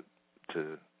to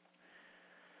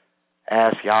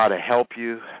ask Yah to help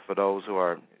you, for those who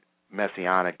are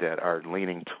messianic, that are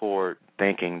leaning toward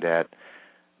thinking that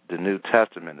the New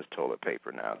Testament is toilet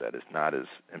paper now, that it's not as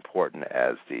important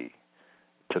as the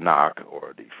Tanakh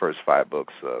or the first 5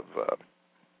 books of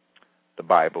the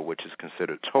Bible, which is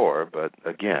considered Torah. But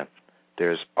again,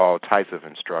 there's all types of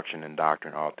instruction and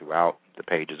doctrine all throughout the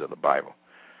pages of the Bible.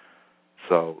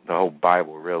 So the whole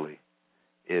Bible really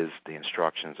is the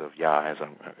instructions of Yah.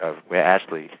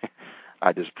 Actually,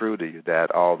 I just proved to you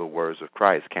that all the words of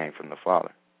Christ came from the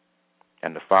Father.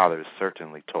 And the Father is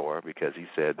certainly Torah, because he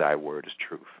said, thy word is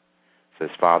truth. It says,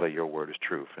 Father, your word is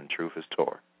truth, and truth is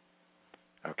Torah.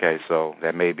 Okay, so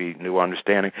that may be new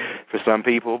understanding for some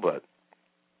people, but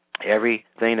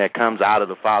everything that comes out of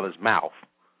the Father's mouth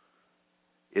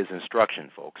is instruction,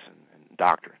 folks, and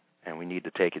doctrine, and we need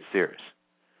to take it serious.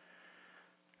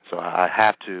 So I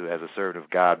have to, as a servant of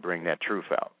God, bring that truth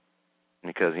out,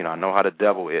 because, I know how the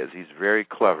devil is. He's very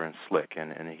clever and slick,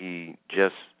 and he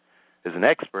just is an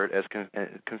expert as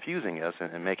confusing us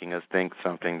and making us think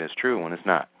something that's true when it's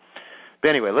not. But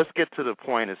anyway, let's get to the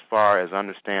point as far as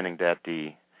understanding that the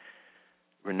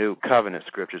renewed covenant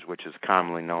scriptures, which is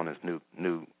commonly known as the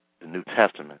New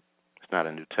Testament. It's not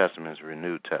a New Testament, it's a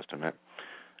renewed testament.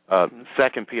 2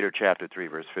 Peter chapter 3,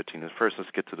 verse 15. First, let's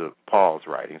get to the Paul's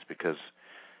writings, because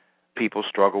people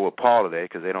struggle with Paul today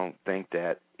because they don't think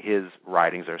that his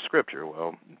writings are scripture.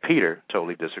 Well, Peter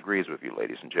totally disagrees with you,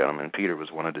 ladies and gentlemen. Peter was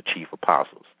one of the chief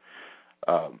apostles.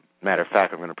 Matter of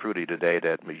fact, I'm going to prove to you today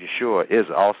that Yeshua is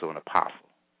also an apostle,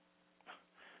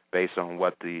 based on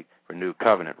what the renewed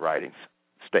covenant writings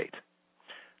state.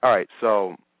 All right,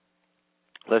 so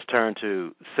let's turn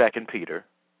to 2 Peter.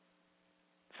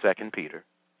 2 Peter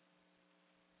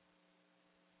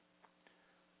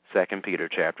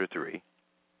chapter 3,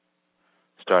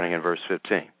 starting in verse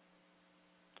 15.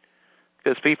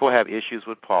 Because people have issues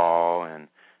with Paul and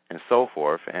so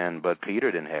forth, but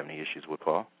Peter didn't have any issues with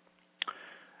Paul.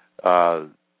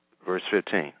 Verse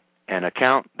 15. And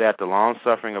account that the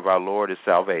long-suffering of our Lord is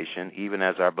salvation, even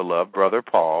as our beloved brother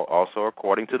Paul, also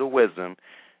according to the wisdom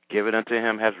given unto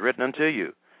him, has written unto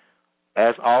you,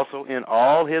 as also in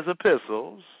all his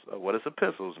epistles. What does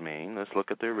epistles mean? Let's look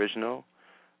at the original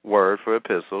word for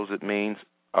epistles. It means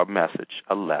a message,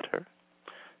 a letter.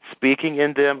 Speaking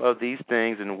in them of these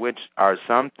things, in which are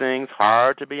some things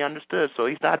hard to be understood. So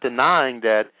he's not denying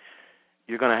that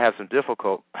you're going to have some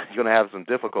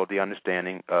difficulty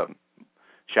understanding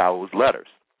Shaul's letters,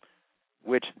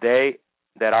 which they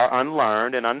that are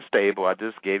unlearned and unstable. I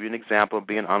just gave you an example of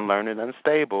being unlearned and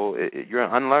unstable. You're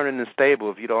unlearned and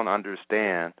unstable if you don't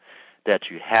understand that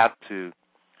you have to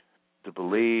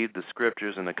believe the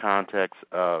scriptures in the context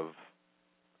of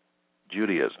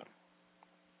Judaism,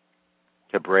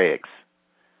 Hebraics,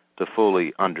 to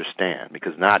fully understand,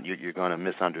 because not you're going to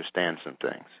misunderstand some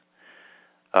things.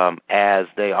 As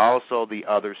they also the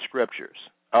other scriptures.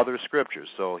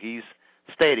 So he's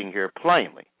stating here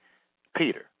plainly,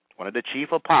 Peter, one of the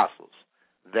chief apostles,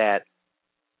 that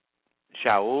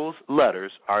Shaul's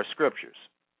letters are scriptures,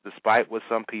 despite what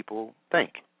some people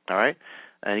think. All right?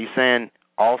 And he's saying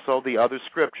also the other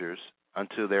scriptures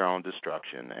unto their own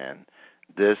destruction. And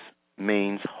this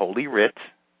means Holy Writ.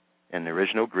 In the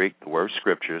original Greek, the word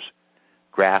scriptures,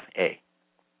 graph A.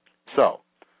 So,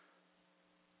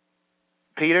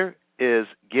 Peter is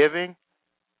giving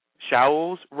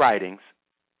Shaul's writings,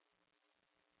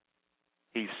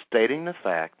 he's stating the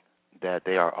fact that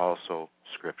they are also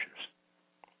scriptures.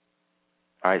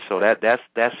 All right, so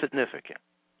that's significant.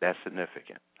 That's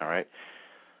significant. All right.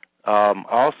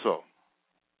 Also,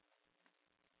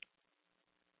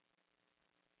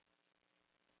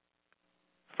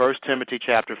 1 Timothy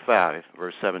chapter 5,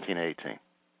 verse 17 and 18.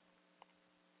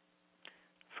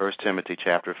 1 Timothy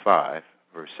chapter 5,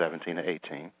 verse 17 to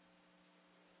 18.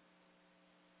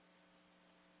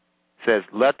 Says,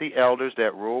 let the elders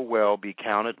that rule well be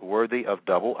counted worthy of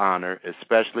double honor,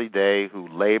 especially they who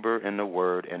labor in the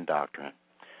word and doctrine.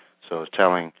 So it's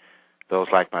telling those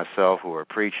like myself who are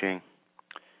preaching,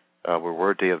 we're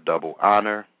worthy of double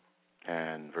honor.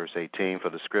 And verse 18, for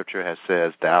the scripture has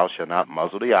says, thou shalt not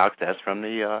muzzle the ox. That's from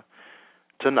the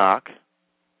Tanakh.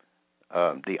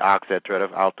 The ox that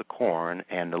treadeth out the corn,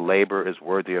 and the labor is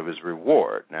worthy of his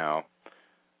reward. Now,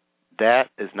 that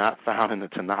is not found in the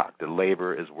Tanakh. The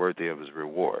labor is worthy of his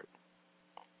reward.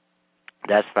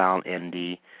 That's found in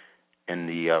the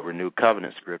Renewed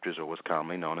Covenant Scriptures, or what's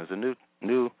commonly known as the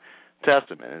New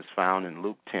Testament. It's found in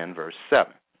Luke 10, verse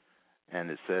 7. And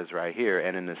it says right here,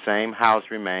 and in the same house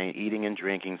remain, eating and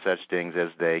drinking such things as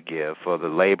they give, for the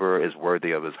laborer is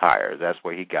worthy of his hire. That's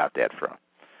where he got that from.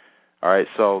 All right,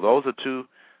 so those are two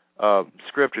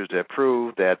scriptures that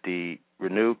prove that the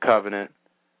Renewed Covenant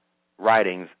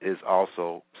writings is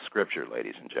also scripture,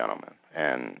 ladies and gentlemen.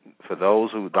 And for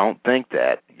those who don't think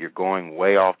that, you're going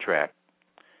way off track,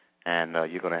 and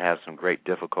you're going to have some great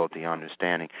difficulty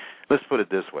understanding. Let's put it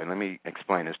this way. Let me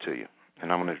explain this to you,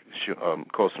 and I'm going to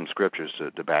quote some scriptures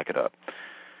to back it up.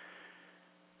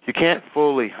 You can't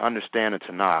fully understand the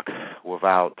Tanakh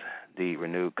without the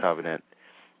Renewed Covenant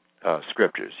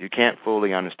scriptures. You can't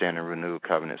fully understand the Renewed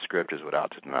Covenant scriptures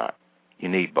without the Tanakh. You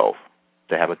need both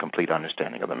to have a complete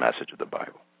understanding of the message of the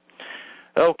Bible.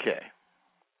 Okay.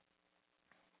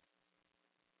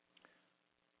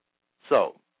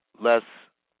 So, let's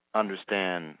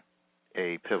understand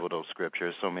a pivotal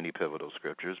scripture. So many pivotal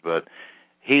scriptures, but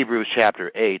Hebrews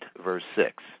chapter 8, verse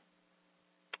 6.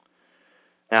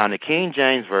 Now, in the King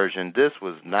James Version, this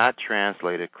was not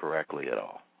translated correctly at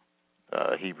all.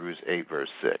 Hebrews 8, verse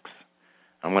 6.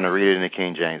 I'm going to read it in the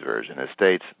King James Version. It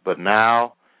states, but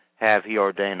now have he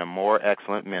ordained a more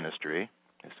excellent ministry.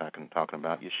 It's not talking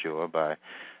about Yeshua, by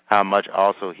how much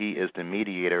also he is the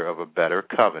mediator of a better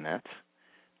covenant,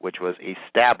 which was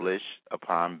established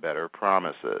upon better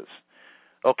promises.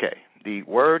 Okay, the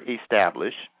word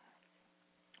establish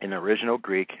in the original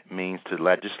Greek means to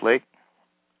legislate.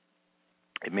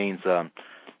 It means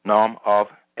nom of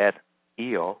et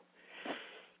eo.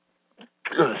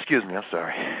 Excuse me, I'm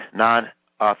sorry. Non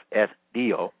of et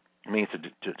eo means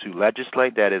to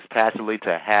legislate, that is passively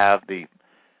to have the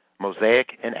Mosaic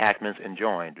enactments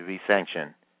enjoined to be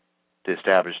sanctioned to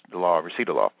establish the law or receive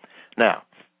the law. Now,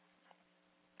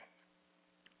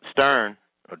 Stern,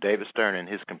 or David Stern, in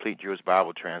his Complete Jewish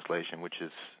Bible Translation, which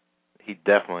is, he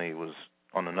definitely was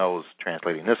on the nose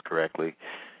translating this correctly,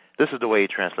 this is the way he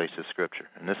translates the scripture,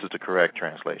 and this is the correct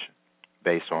translation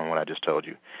based on what I just told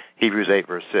you. Hebrews 8,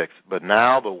 verse 6. But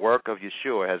now the work of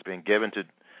Yeshua has been given to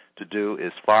do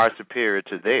is far superior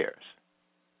to theirs,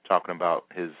 talking about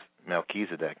his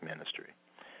Melchizedek ministry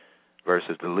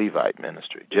versus the Levite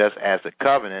ministry. Just as the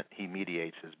covenant he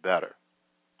mediates is better,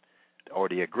 or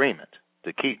the agreement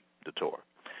to keep the Torah.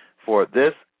 For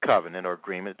this covenant or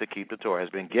agreement to keep the Torah has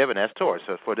been given as Torah.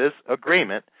 So for this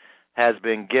agreement has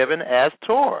been given as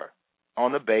Torah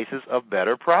on the basis of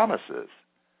better promises.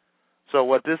 So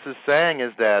what this is saying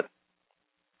is that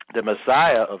the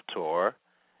Messiah of Torah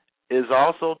is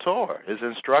also Torah, is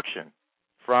instruction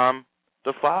from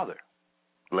the Father,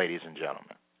 ladies and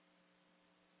gentlemen.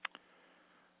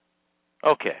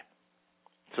 Okay,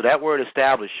 so that word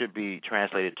established should be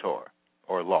translated Torah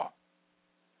or law.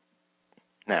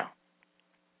 Now,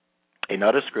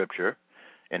 another scripture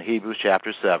in Hebrews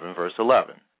chapter 7, verse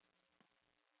 11.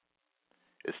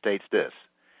 It states this,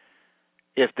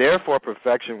 if therefore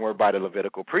perfection were by the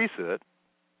Levitical priesthood,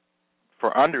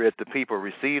 for under it the people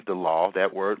received the law.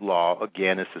 That word law,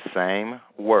 again, is the same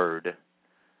word,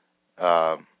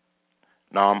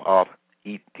 nom of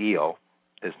et eo,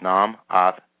 is nom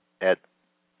of et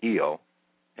eo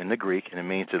in the Greek, and it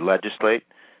means to legislate,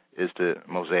 is the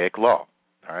Mosaic law.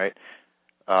 All right?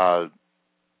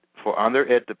 For under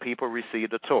it the people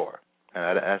received the Torah.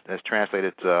 That's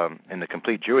translated in the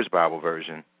Complete Jewish Bible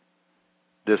Version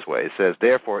this way. It says,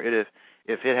 therefore, if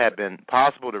it had been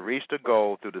possible to reach the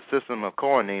goal through the system of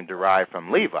Kohanim derived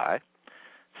from Levi,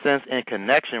 since in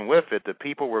connection with it the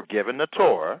people were given the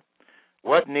Torah,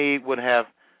 what need would have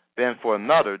been for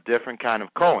another different kind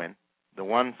of Kohen, the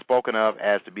one spoken of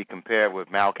as to be compared with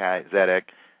Melchizedek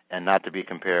and not to be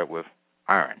compared with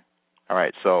Aaron? All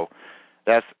right, so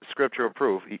that's scriptural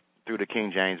proof through the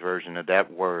King James Version of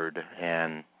that word,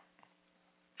 and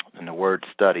the word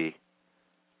study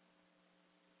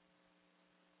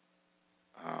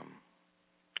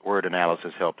word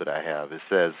analysis help that I have. It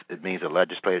says it means a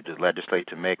legislator to legislate,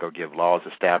 to make or give laws,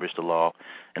 establish the law.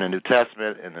 In the New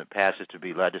Testament, in the passage to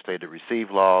be legislated to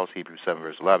receive laws, Hebrews 7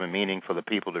 verse 11, meaning for the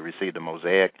people to receive the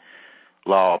Mosaic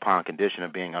law upon condition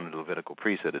of being under the Levitical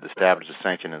priesthood. It establishes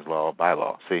sanction as law by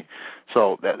law. See,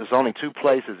 so there's only two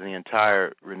places in the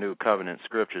entire renewed covenant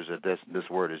scriptures that this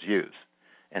word is used,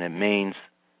 and it means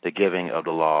the giving of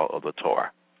the law of the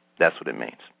Torah. That's what it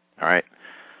means. All right.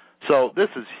 So this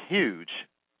is huge.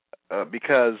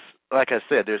 Because, like I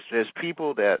said, there's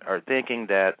people that are thinking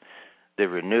that the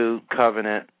renewed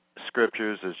covenant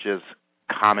scriptures is just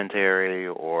commentary,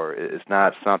 or it's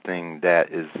not something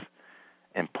that is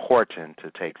important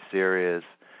to take serious.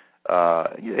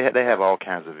 They have all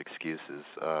kinds of excuses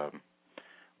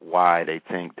why they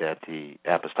think that the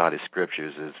apostolic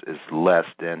scriptures is less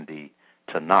than the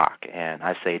Tanakh, and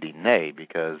I say the nay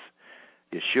because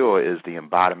Yeshua is the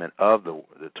embodiment of the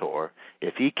Torah.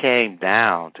 If he came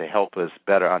down to help us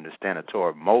better understand the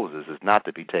Torah of Moses, is not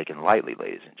to be taken lightly,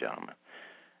 ladies and gentlemen.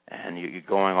 And you're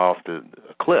going off the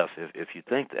cliff if you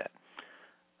think that.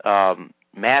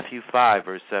 Matthew 5,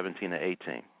 verse 17 to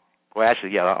 18. Well,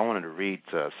 actually, yeah, I wanted to read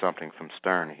something from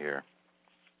Stern here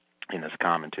in his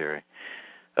commentary.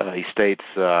 He states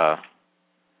right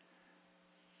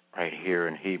here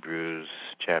in Hebrews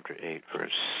chapter 8,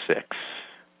 verse 6.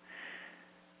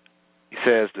 He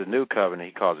says the new covenant,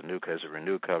 he calls it new because the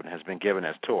renewed covenant has been given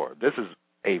as Torah. This is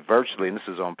a virtually, and this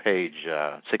is on page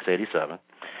 687.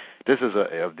 This is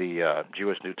of the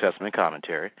Jewish New Testament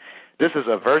commentary. This is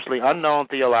a virtually unknown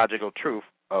theological truth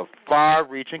of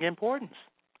far-reaching importance.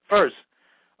 First,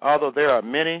 although there are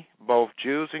many, both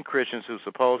Jews and Christians, who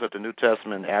suppose that the New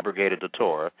Testament abrogated the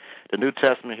Torah, the New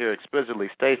Testament here explicitly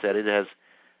states that it has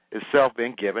itself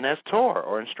been given as Torah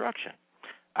or instruction.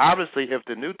 Obviously, if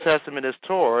the New Testament is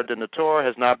Torah, then the Torah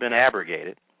has not been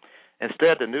abrogated.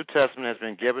 Instead, the New Testament has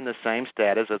been given the same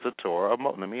status as the Torah of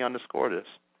Moses. Let me underscore this.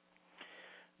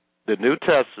 The New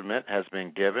Testament has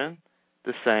been given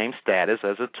the same status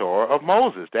as the Torah of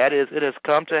Moses. That is, it has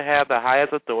come to have the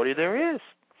highest authority there is,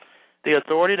 the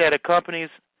authority that accompanies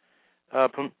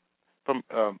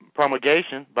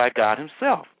promulgation by God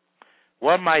himself.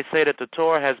 One might say that the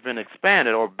Torah has been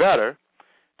expanded, or better,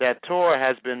 that Torah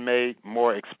has been made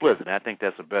more explicit. I think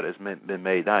that's a better. It's been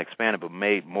made not expanded, but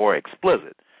made more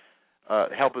explicit.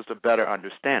 Help us to better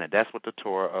understand it. That's what the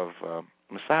Torah of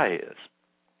Messiah is.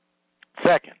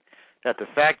 Second, that the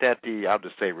fact that I'll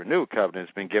just say renewed covenant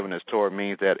has been given as Torah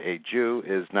means that a Jew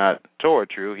is not Torah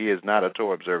true. He is not a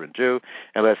Torah observant Jew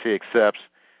unless he accepts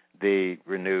the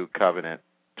renewed covenant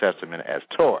testament as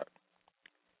Torah.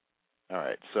 All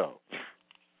right, so.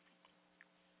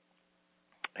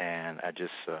 And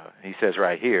he says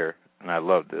right here, and I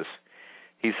love this,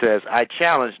 he says, I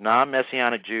challenge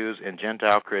non-Messianic Jews and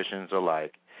Gentile Christians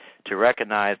alike to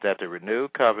recognize that the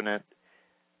renewed covenant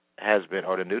has been,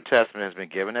 or the New Testament has been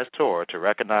given as Torah, to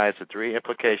recognize the three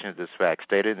implications of this fact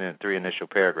stated in the three initial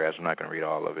paragraphs. I'm not going to read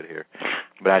all of it here,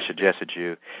 but I suggested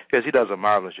you, because he does a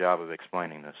marvelous job of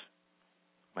explaining this.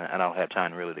 I don't have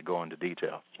time really to go into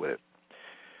detail with it.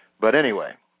 But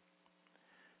anyway,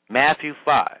 Matthew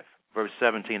 5. Verse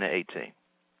 17 to 18.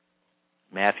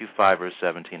 Matthew 5, verse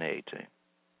 17 to 18.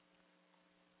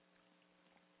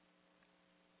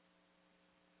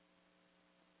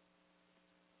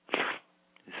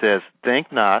 It says,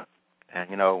 think not, and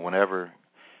whenever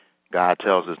God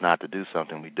tells us not to do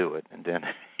something, we do it, and then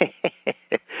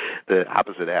the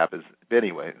opposite happens.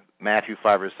 Anyway, Matthew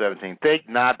 5, verse 17, think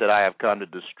not that I have come to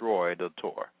destroy the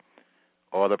Torah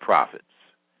or the prophets.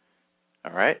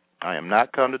 All right? I am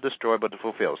not come to destroy, but to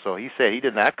fulfill. So he said he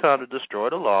did not come to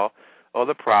destroy the law or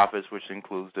the prophets, which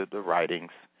includes the writings,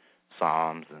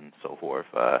 Psalms, and so forth.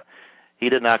 He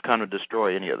did not come to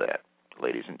destroy any of that,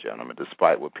 ladies and gentlemen,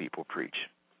 despite what people preach.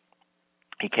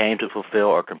 He came to fulfill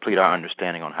or complete our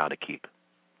understanding on how to keep.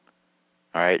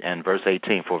 All right, and verse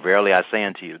 18, for verily I say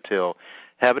unto you, till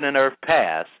heaven and earth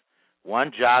pass,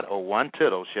 one jot or one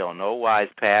tittle shall no wise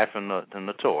pass from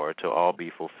the Torah till all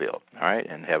be fulfilled. All right,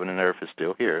 and heaven and earth is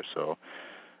still here, so,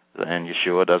 and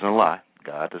Yeshua doesn't lie.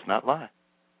 God does not lie.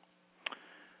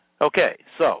 Okay,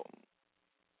 so,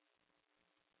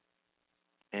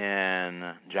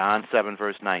 in John 7,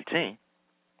 verse 19,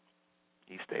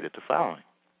 he stated the following,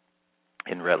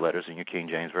 in red letters in your King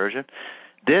James Version,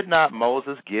 did not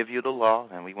Moses give you the law?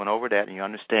 And we went over that, and you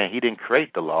understand, he didn't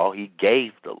create the law, he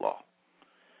gave the law.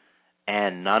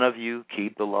 And none of you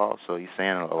keep the law, so he's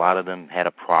saying a lot of them had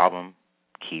a problem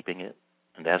keeping it.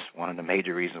 And that's one of the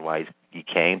major reasons why he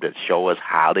came, to show us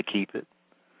how to keep it.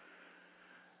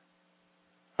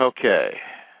 Okay.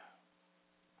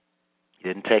 He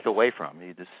didn't take away from it,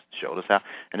 he just showed us how.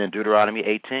 And in Deuteronomy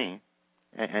 18,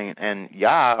 And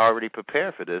Yah already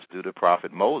prepared for this through the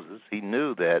prophet Moses. He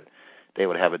knew that they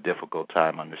would have a difficult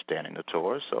time understanding the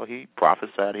Torah, so he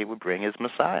prophesied he would bring his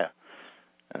Messiah.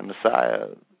 And Messiah,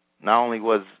 not only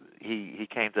was he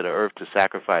came to the earth to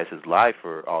sacrifice his life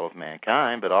for all of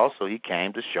mankind, but also he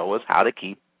came to show us how to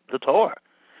keep the Torah,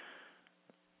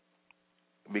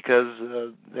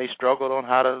 because they struggled on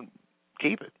how to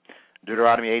keep it.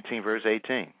 Deuteronomy 18, verse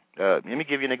 18. Let me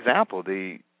give you an example.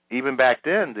 Even back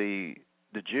then, the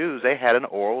Jews, they had an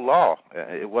oral law.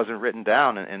 It wasn't written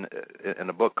down in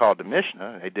a book called the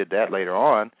Mishnah. They did that later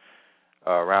on,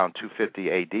 around 250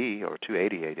 A.D. or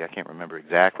 280 A.D. I can't remember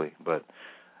exactly, but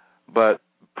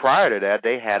prior to that,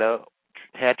 they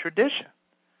had tradition,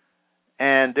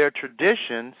 and their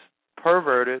traditions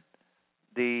perverted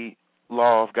the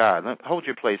law of God. Hold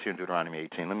your place here in Deuteronomy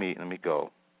 18. Let me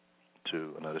go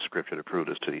to another scripture to prove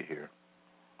this to you here.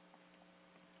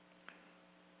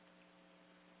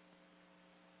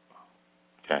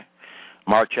 Okay.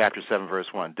 Mark chapter 7, verse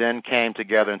 1. Then came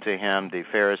together unto him the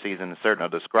Pharisees and certain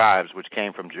of the scribes which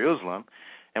came from Jerusalem,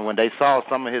 and when they saw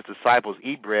some of his disciples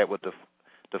eat bread with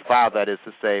defiled, that is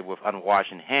to say, with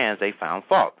unwashed hands, they found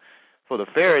fault. For the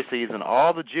Pharisees and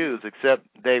all the Jews, except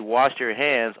they wash their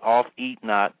hands, oft eat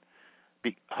not,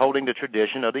 holding the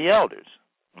tradition of the elders.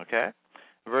 Okay?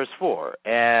 Verse 4,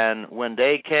 and when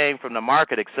they came from the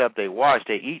market, except they wash,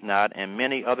 they eat not, and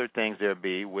many other things there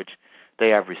be, which they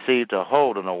have received to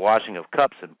hold on the washing of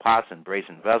cups and pots and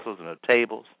brazen vessels and of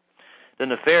tables. Then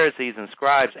the Pharisees and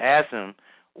scribes asked him,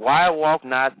 why walk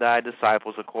not thy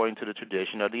disciples according to the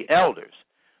tradition of the elders,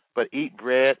 but eat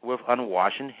bread with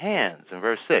unwashed hands? In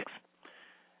verse 6,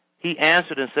 he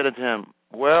answered and said unto him,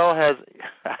 well has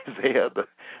Isaiah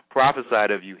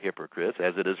prophesied of you hypocrites,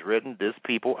 as it is written, this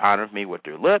people honoreth me with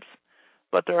their lips,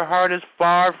 but their heart is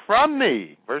far from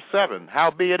me. Verse 7,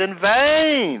 howbeit in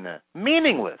vain,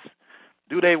 meaningless,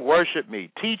 do they worship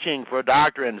me, teaching for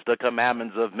doctrines the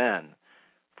commandments of men.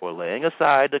 For laying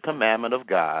aside the commandment of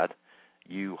God,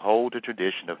 you hold the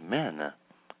tradition of men,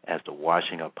 as the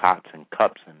washing of pots and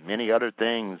cups and many other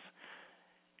things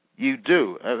you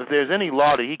do. If there's any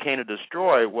law that he came to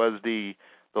destroy, was the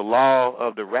law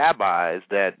of the rabbis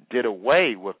that did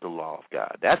away with the law of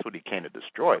God. That's what he came to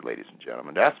destroy, ladies and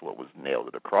gentlemen. That's what was nailed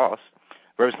to the cross.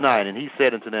 Verse 9, and he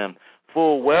said unto them,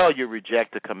 full well you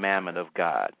reject the commandment of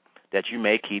God, that you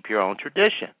may keep your own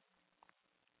tradition.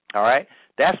 All right?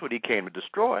 That's what he came to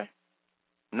destroy,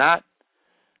 not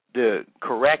the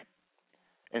correct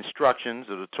instructions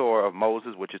of the Torah of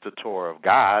Moses, which is the Torah of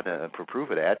God. For proof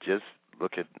of that, just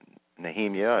look at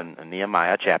Nehemiah and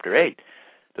Nehemiah chapter 8.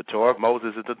 The Torah of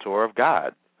Moses is the Torah of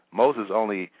God.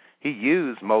 He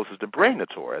used Moses to bring the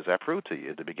Torah, as I proved to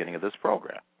you at the beginning of this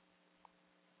program.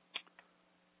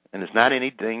 And it's not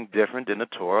anything different than the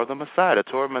Torah of the Messiah. The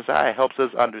Torah of Messiah helps us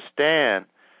understand.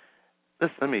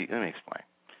 Let me explain.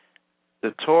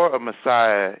 The Torah of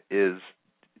Messiah is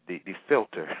the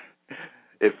filter.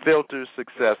 It filters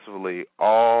successfully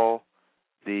all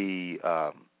the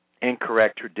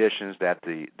incorrect traditions that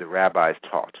the rabbis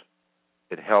taught.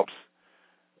 It helps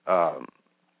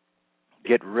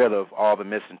get rid of all the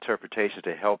misinterpretations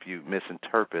to help you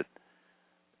misinterpret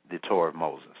the Torah of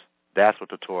Moses. That's what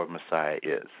the Torah of Messiah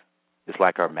is. It's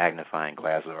like our magnifying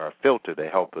glass or our filter to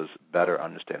help us better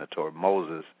understand the Torah of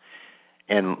Moses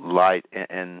in light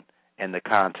and in the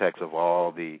context of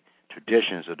all the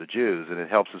traditions of the Jews, and it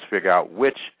helps us figure out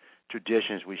which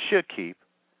traditions we should keep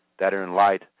that are in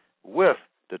light with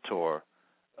the Torah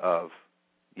of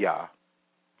Yah,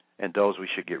 and those we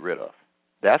should get rid of.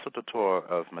 That's what the Torah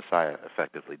of Messiah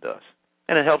effectively does.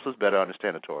 And it helps us better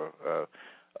understand the Torah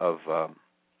of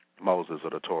Moses, or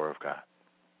the Torah of God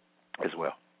as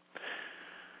well.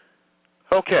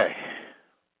 Okay.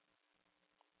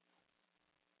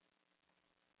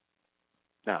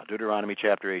 Now, Deuteronomy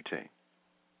chapter 18.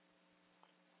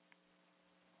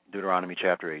 Deuteronomy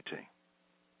chapter 18.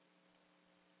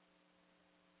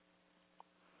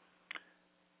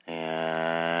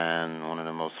 And one of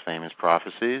the most famous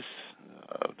prophecies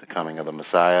of the coming of the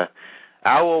Messiah.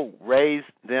 I will raise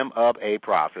them up a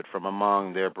prophet from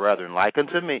among their brethren, like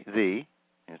unto thee,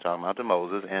 he's talking about to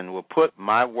Moses, and will put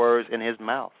my words in his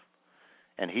mouth,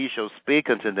 and he shall speak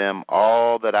unto them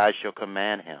all that I shall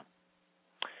command him.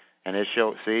 And it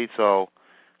shall, so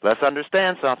let's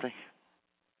understand something.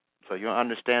 So you'll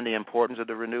understand the importance of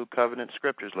the renewed covenant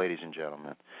scriptures, ladies and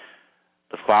gentlemen.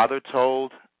 The Father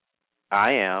told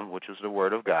I am, which is the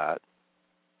word of God,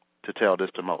 to tell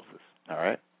this to Moses. All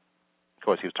right? Of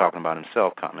course, he was talking about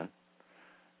himself coming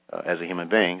as a human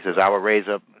being. He says, I will raise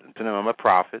up to them a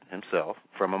prophet himself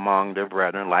from among their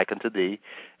brethren, like unto thee,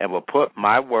 and will put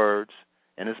my words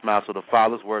in his mouth. So the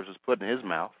Father's words was put in his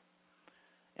mouth.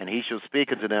 and he shall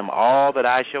speak unto them all that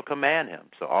I shall command him.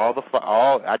 So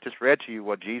I just read to you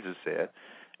what Jesus said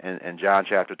in John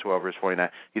chapter 12, verse 49.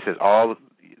 He says, all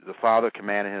the Father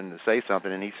commanded him to say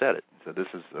something, and he said it. So this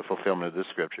is the fulfillment of this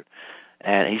scripture.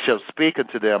 And he shall speak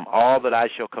unto them all that I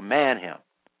shall command him.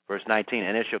 Verse 19,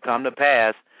 and it shall come to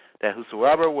pass that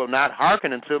whosoever will not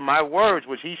hearken unto my words,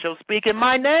 which he shall speak in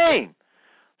my name.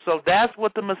 So that's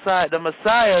what the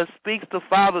Messiah speaks the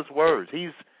Father's words. He's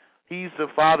the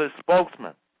Father's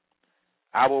spokesman.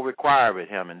 I will require of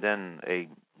him, and then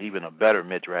even a better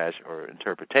midrash or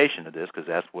interpretation of this, because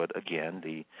that's what, again,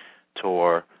 the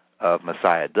Torah of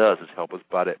Messiah does, is help us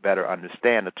better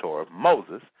understand the Torah of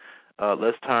Moses.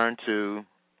 Let's turn to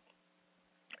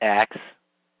Acts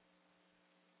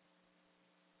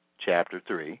chapter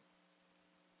 3.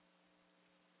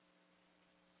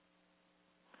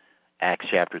 Acts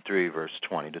chapter 3, verse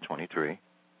 20 to 23.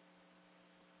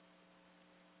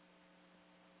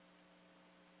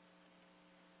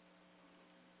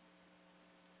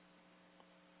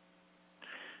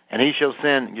 And he shall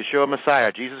send Yeshua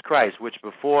Messiah, Jesus Christ, which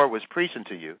before was preached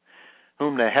unto you,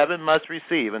 whom the heaven must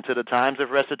receive unto the times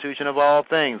of restitution of all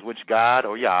things, which God,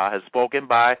 or Yah, has spoken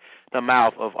by the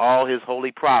mouth of all his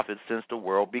holy prophets since the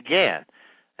world began.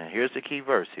 And here's the key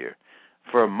verse here.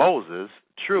 For Moses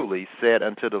truly said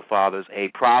unto the fathers, a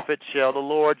prophet shall the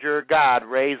Lord your God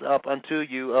raise up unto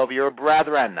you of your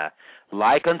brethren,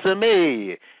 like unto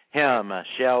me. Him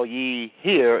shall ye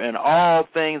hear in all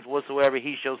things whatsoever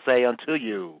he shall say unto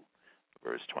you.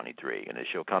 Verse 23, and it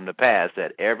shall come to pass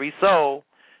that every soul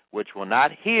which will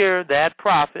not hear that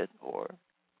prophet, or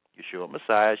Yeshua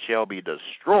Messiah, shall be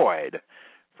destroyed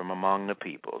from among the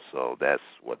people. So that's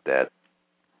what that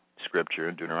scripture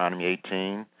in Deuteronomy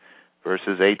 18,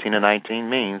 verses 18 and 19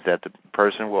 means, that the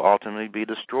person will ultimately be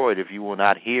destroyed if you will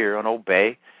not hear and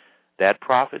obey that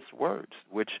prophet's words,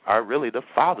 which are really the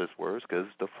Father's words, because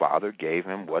the Father gave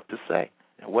him what to say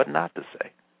and what not to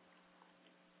say.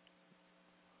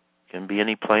 Can be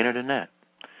any plainer than that.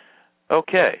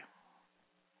 Okay.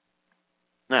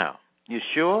 Now,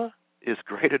 Yeshua is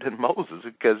greater than Moses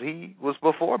because he was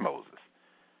before Moses.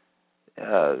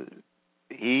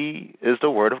 He is the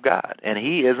Word of God, and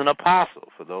he is an apostle,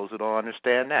 for those who don't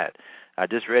understand that. I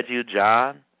just read to you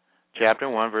John chapter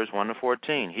 1, verse 1 to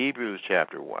 14, Hebrews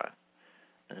chapter 1.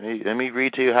 Let me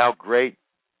read to you how great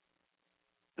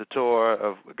the Torah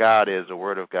of God is, the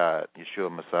Word of God, Yeshua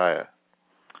Messiah.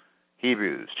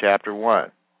 Hebrews chapter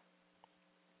 1.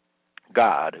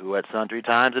 God, who at sundry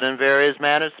times and in various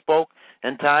manners spoke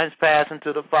in times past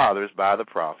unto the fathers by the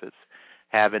prophets,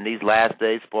 have in these last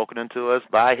days spoken unto us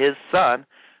by his Son,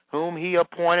 whom he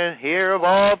appointed heir of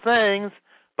all things,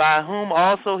 by whom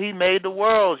also he made the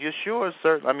worlds. Yeshua,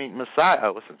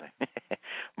 Messiah, what's his name?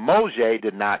 Moshe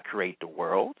did not create the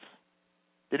worlds.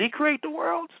 Did he create the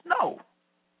worlds? No.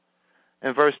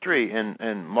 In verse 3,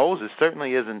 and Moses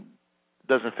certainly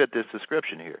doesn't fit this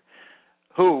description here.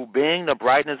 Who, being the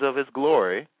brightness of his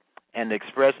glory and the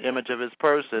express image of his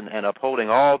person, and upholding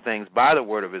all things by the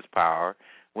word of his power,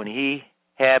 when he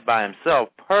had by himself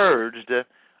purged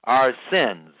our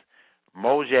sins.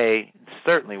 Moshe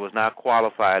certainly was not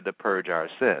qualified to purge our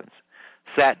sins.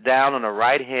 Sat down on the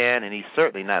right hand, and he's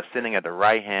certainly not sitting at the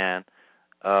right hand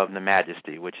of the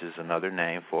Majesty, which is another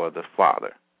name for the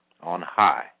Father, on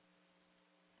high.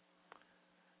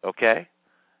 Okay?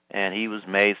 And he was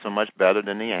made so much better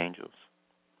than the angels,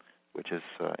 which is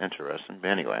interesting. But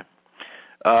anyway,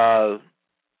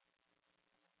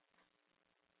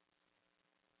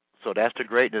 so that's the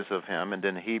greatness of him. And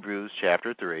then Hebrews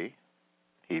chapter 3,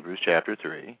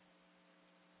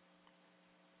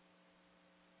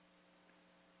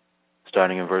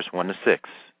 starting in verse 1 to 6.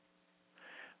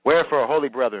 Wherefore, holy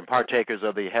brethren, partakers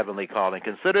of the heavenly calling,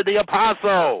 consider the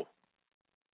apostle.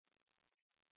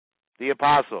 The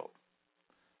apostle.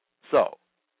 So,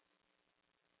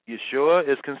 Yeshua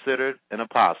is considered an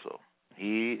apostle.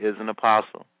 He is an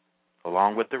apostle,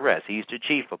 along with the rest. He's the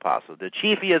chief apostle, the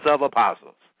chiefiest of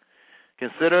apostles.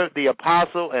 Consider the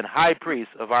apostle and high priest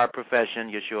of our profession,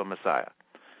 Yeshua Messiah.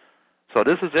 So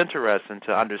this is interesting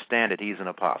to understand that he's an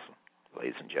apostle,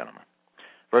 ladies and gentlemen.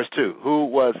 Verse 2, who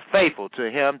was faithful to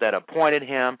him that appointed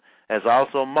him, as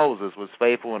also Moses was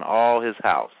faithful in all his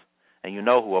house. And you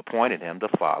know who appointed him, the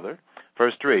Father.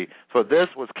 Verse 3, for this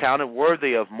was counted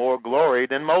worthy of more glory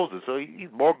than Moses. So he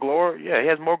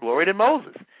has more glory than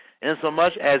Moses,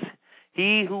 insomuch as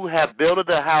he who hath builded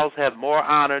the house hath more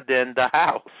honor than the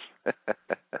house.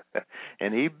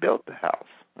 And he built the house,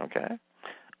 okay?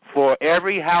 For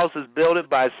every house is builded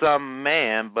by some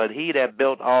man, but he that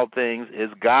built all things is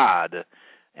God.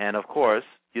 And, of course,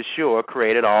 Yeshua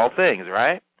created all things,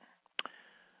 right?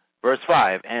 Verse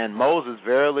 5, and Moses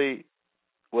verily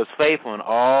was faithful in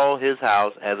all his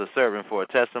house as a servant for a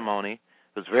testimony,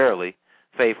 was verily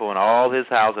faithful in all his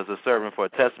house as a servant for a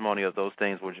testimony of those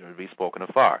things which would be spoken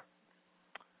afar.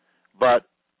 But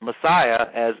Messiah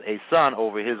as a son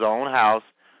over his own house,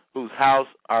 whose house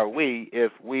are we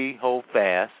if we hold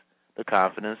fast the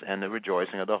confidence and the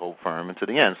rejoicing of the hope firm unto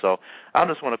the end. So I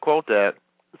just want to quote that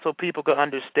so people can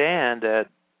understand that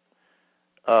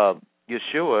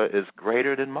Yeshua is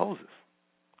greater than Moses,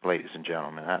 ladies and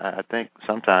gentlemen. I think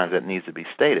sometimes that needs to be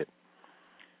stated,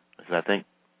 because I think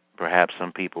perhaps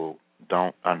some people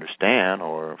don't understand,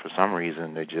 or for some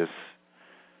reason they just,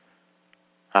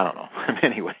 I don't know.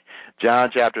 Anyway, John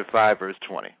chapter 5, verse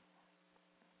 20.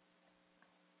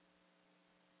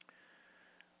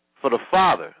 For the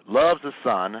Father loves the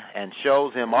Son and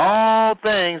shows him all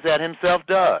things that himself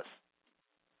does.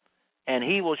 And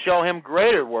he will show him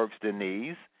greater works than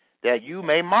these, that you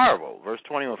may marvel. Verse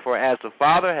 21, for as the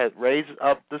Father hath raised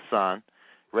up the Son,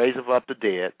 raiseth up the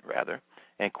dead, rather,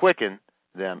 and quickened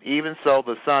them, even so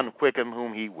the Son quicken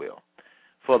whom he will.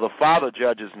 For the Father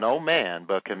judges no man,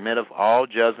 but committeth all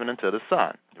judgment unto the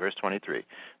Son. Verse 23,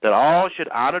 that all should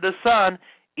honor the Son,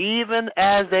 even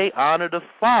as they honor the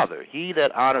Father. He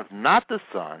that honoreth not the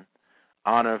Son,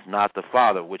 honoreth not the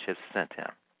Father which has sent him.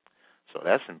 So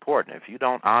that's important. If you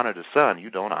don't honor the Son, you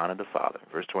don't honor the Father.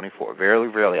 Verse 24,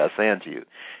 verily, verily, I say unto you,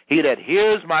 he that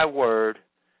hears my word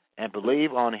and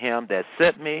believe on him that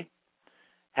sent me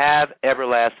have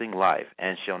everlasting life,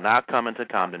 and shall not come into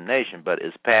condemnation, but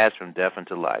is passed from death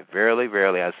unto life. Verily,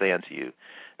 verily, I say unto you,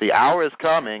 the hour is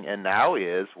coming, and now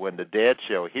is, when the dead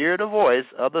shall hear the voice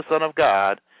of the Son of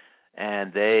God,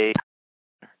 and they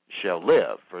shall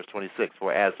live. Verse 26,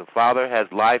 for as the Father has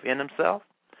life in himself,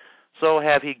 so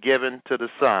have he given to the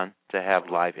Son to have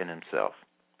life in himself,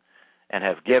 and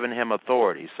have given him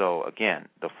authority. So again,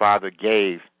 the Father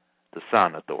gave the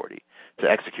Son authority to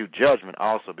execute judgment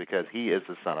also, because he is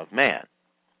the Son of Man.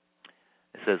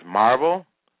 It says, marvel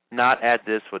not at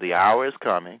this, for the hour is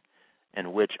coming,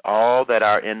 in which all that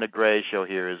are in the grave shall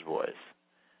hear his voice,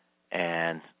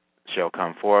 and shall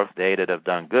come forth, they that have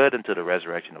done good into the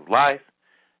resurrection of life,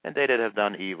 and they that have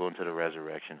done evil into the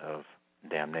resurrection of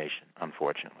damnation,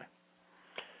 unfortunately.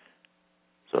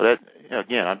 So that,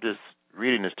 again, I'm just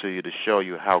reading this to you to show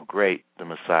you how great the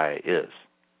Messiah is.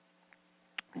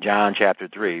 John chapter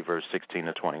 3, verse 16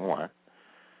 to 21.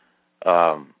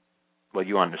 Well,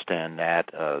 you understand that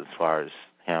as far as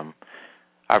him.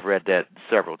 I've read that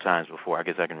several times before. I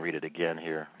guess I can read it again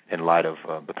here in light of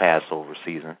the Passover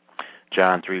season.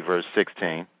 John 3, verse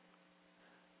 16.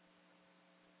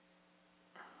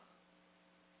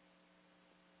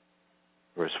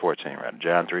 Verse 14, right?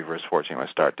 John 3, verse 14.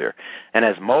 Let's start there. And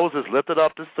as Moses lifted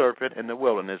up the serpent in the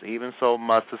wilderness, even so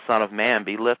must the Son of Man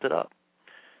be lifted up,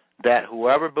 that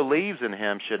whoever believes in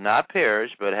him should not perish,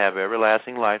 but have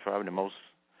everlasting life. Probably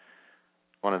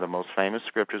one of the most famous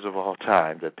scriptures of all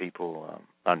time that people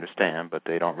understand, but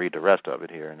they don't read the rest of it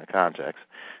here in the context.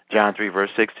 John 3, verse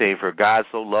 16, for God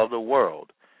so loved the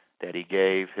world that he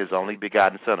gave his only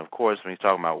begotten Son. Of course, when he's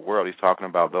talking about world, he's talking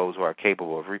about those who are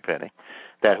capable of repenting,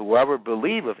 that whoever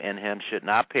believeth in him should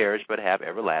not perish, but have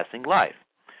everlasting life.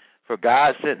 For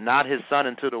God sent not his Son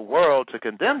into the world to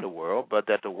condemn the world, but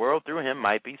that the world through him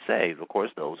might be saved. Of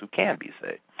course, those who can be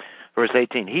saved. Verse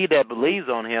 18, he that believes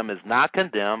on him is not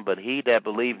condemned, but he that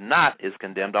believes not is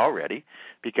condemned already,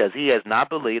 because he has not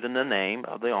believed in the name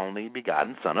of the only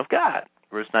begotten Son of God.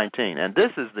 Verse 19, and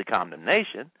this is the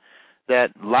condemnation, that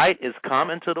light is come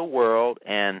into the world,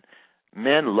 and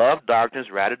men love darkness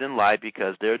rather than light,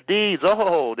 because their deeds,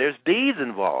 there's deeds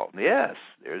involved. Yes,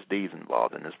 there's deeds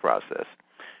involved in this process.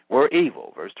 Were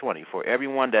evil. Verse 20, for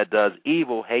everyone that does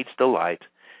evil hates the light,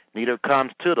 neither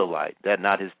comes to the light, that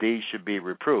not his deeds should be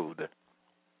reproved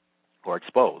or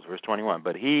exposed. Verse 21,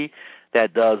 but he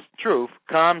that does truth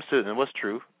comes to, and what's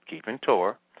truth? Keeping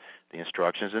Torah, the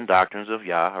instructions and doctrines of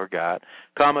Yah or God,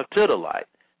 cometh to the light,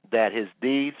 that his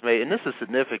deeds may, and this is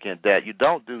significant, that you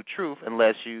don't do truth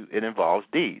unless it involves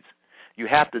deeds. You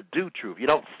have to do truth. You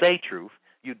don't say truth,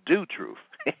 you do truth.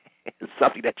 It's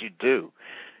something that you do.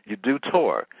 You do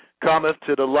Torah. Cometh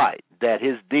to the light, that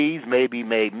his deeds may be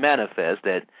made manifest,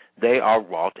 that they are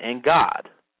wrought in God.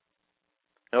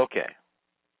 Okay.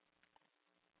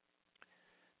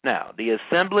 Now, the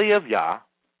assembly of Yah,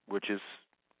 which is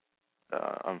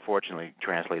unfortunately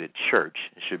translated church,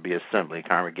 it should be assembly,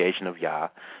 congregation of Yah,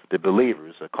 the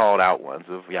believers, the called out ones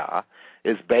of Yah,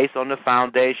 is based on the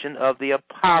foundation of the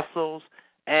apostles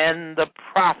and the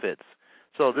prophets.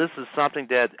 So this is something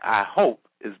that I hope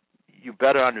is you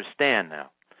better understand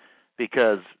now,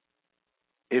 because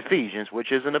Ephesians,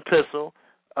 which is an epistle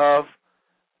of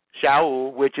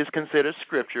Shaul, which is considered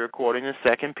scripture according to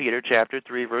 2 Peter chapter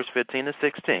 3, verse 15 to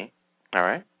 16, all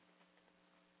right,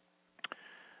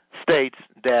 states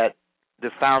that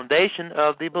the foundation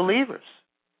of the believers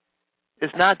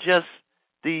is not just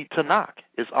the Tanakh,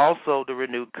 it's also the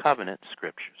renewed covenant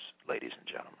scriptures, ladies and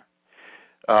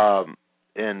gentlemen.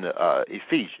 In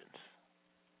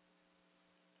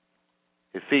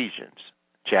Ephesians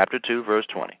chapter 2, verse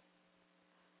 20.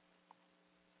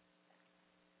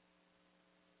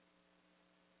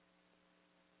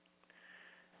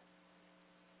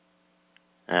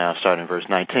 Now, starting in verse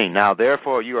 19. Now,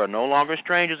 therefore, you are no longer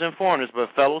strangers and foreigners,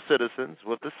 but fellow citizens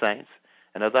with the saints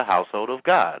and of the household of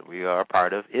God. We are a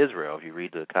part of Israel, if you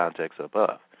read the context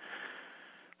above.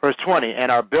 Verse 20, and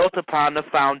are built upon the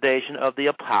foundation of the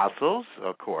apostles.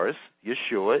 Of course,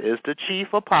 Yeshua is the chief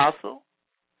apostle,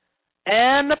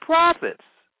 and the prophets.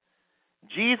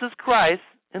 Jesus Christ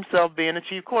himself being the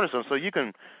chief cornerstone. So you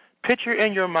can picture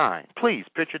in your mind, please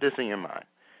picture this in your mind.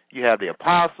 You have the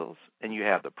apostles and you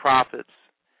have the prophets.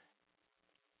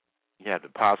 You have the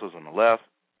apostles on the left,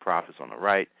 prophets on the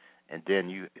right, and then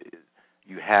you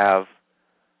have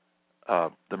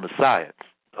the Messiah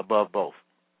above both.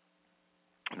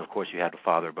 And, of course, you have the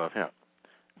Father above him.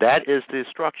 That is the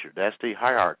structure. That's the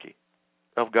hierarchy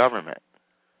of government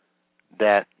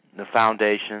that the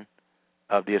foundation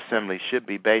of the assembly should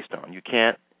be based on. You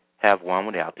can't have one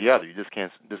without the other. You just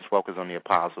can't just focus on the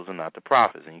apostles and not the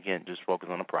prophets, and you can't just focus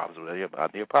on the prophets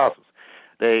without the apostles.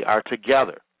 They are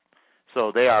together.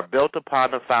 So they are built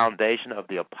upon the foundation of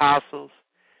the apostles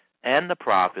and the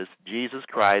prophets, Jesus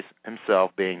Christ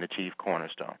himself being the chief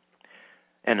cornerstone,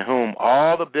 in whom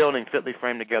all the building fitly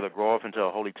framed together groweth into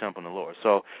a holy temple in the Lord.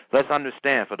 So let's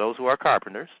understand, for those who are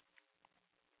carpenters,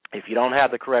 if you don't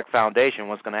have the correct foundation,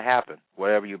 what's going to happen?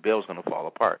 Whatever you build is going to fall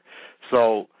apart.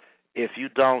 So if you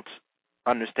don't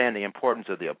understand the importance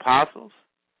of the apostles,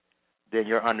 then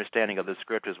your understanding of the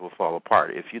scriptures will fall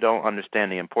apart. If you don't understand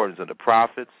the importance of the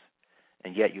prophets,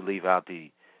 and yet you leave out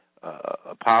the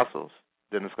apostles,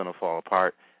 then it's going to fall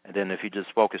apart. And then if you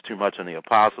just focus too much on the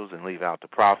apostles and leave out the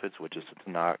prophets, which is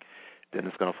the Tanakh, then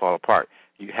it's going to fall apart.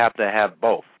 You have to have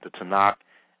both, the Tanakh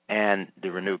and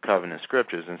the renewed covenant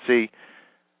scriptures. And see,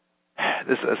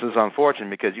 this is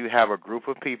unfortunate because you have a group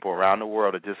of people around the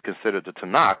world that just consider the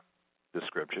Tanakh the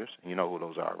scriptures. You know who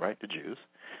those are, right? The Jews.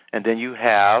 And then you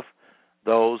have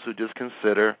those who just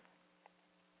consider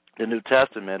the New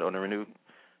Testament or the renewed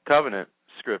covenant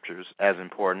scriptures as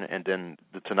important, and then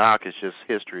the Tanakh is just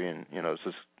history, and it's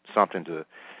just something to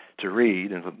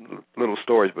read and little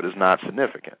stories, but it's not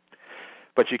significant.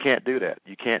 But you can't do that.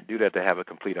 You can't do that to have a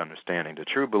complete understanding. The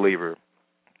true believer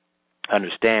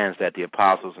understands that the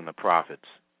apostles and the prophets,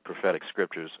 prophetic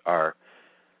scriptures, are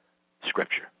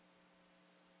scripture,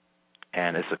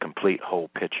 and it's a complete whole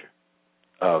picture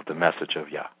of the message of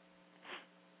Yah.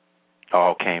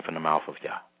 All came from the mouth of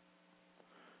Yah.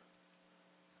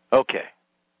 Okay.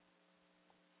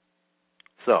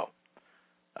 So,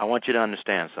 I want you to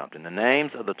understand something. The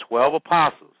names of the 12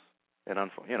 apostles, and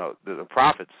the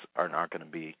prophets are not going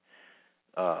to be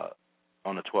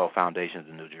on the 12 foundations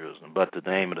of New Jerusalem, but the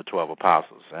name of the 12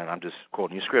 apostles. And I'm just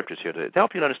quoting you scriptures here to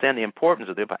help you to understand the importance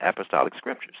of the apostolic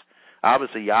scriptures.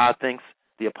 Obviously, Yah thinks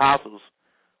the apostles'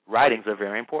 writings are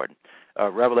very important.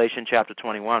 Revelation chapter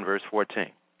 21, verse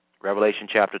 14. Revelation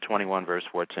chapter 21, verse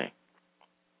 14.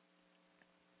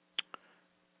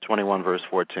 21, verse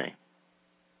 14. It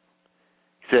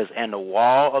says, and the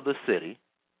wall of the city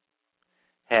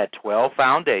had 12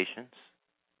 foundations.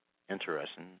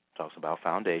 Interesting. Talks about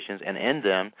foundations. And in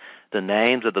them, the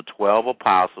names of the 12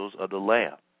 apostles of the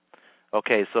Lamb.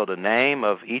 Okay, so the name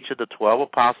of each of the 12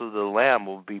 apostles of the Lamb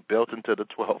will be built into the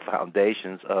 12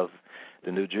 foundations of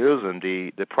the New Jerusalem.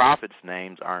 The prophets'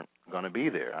 names aren't going to be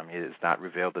there. I mean, it's not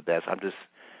revealed that that's...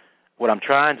 What I'm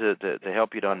trying to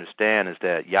help you to understand is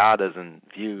that Yah doesn't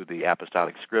view the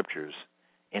apostolic scriptures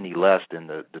any less than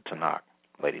the Tanakh,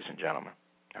 ladies and gentlemen.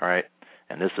 All right?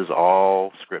 And this is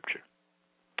all scripture.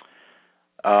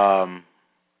 The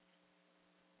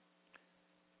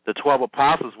 12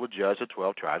 apostles would judge the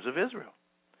 12 tribes of Israel.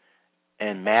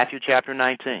 In Matthew chapter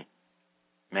 19,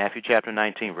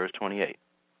 verse 28,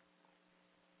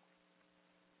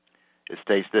 it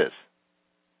states this,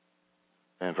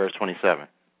 and verse 27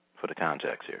 for the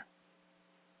context here.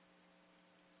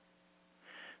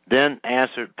 Then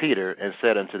answered Peter and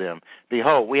said unto them,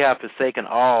 behold, we have forsaken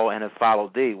all and have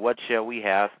followed thee. What shall we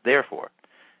have therefore?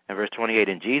 And verse 28,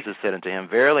 and Jesus said unto him,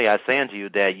 verily I say unto you,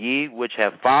 that ye which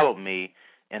have followed me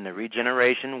in the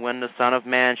regeneration, when the Son of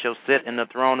Man shall sit in the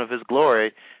throne of his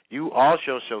glory, you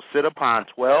also shall sit upon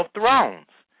 12 thrones,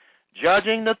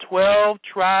 judging the 12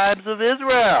 tribes of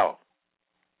Israel.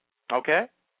 Okay?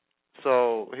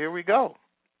 So here we go.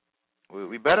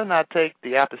 We better not take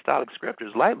the apostolic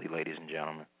scriptures lightly, ladies and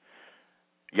gentlemen.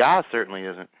 Yah certainly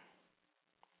isn't.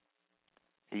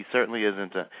 He certainly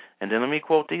isn't. And then let me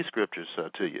quote these scriptures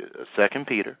to you. 2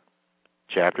 Peter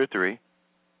chapter 3.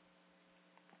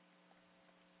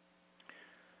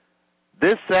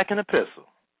 This second epistle,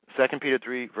 2 Peter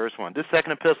 3, verse 1. This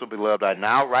second epistle, beloved, I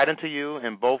now write unto you,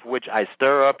 in both which I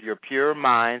stir up your pure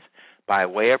minds by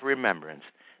way of remembrance,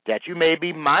 that you may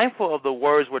be mindful of the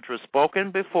words which were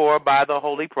spoken before by the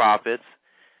holy prophets,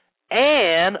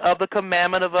 and of the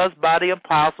commandment of us by the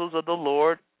apostles of the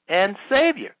Lord and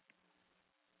Savior.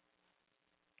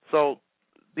 So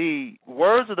the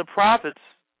words of the prophets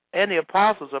and the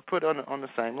apostles are put on the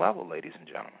same level, ladies and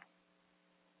gentlemen.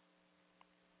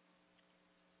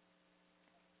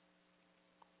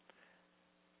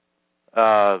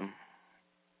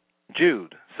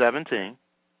 Jude 17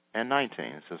 and 19.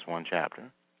 This is one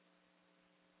chapter.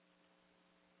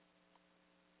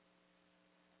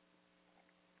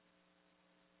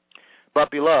 But,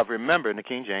 beloved, remember, in the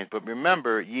King James, but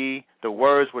remember ye the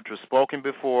words which were spoken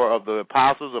before of the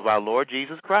apostles of our Lord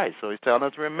Jesus Christ. So he's telling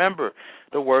us to remember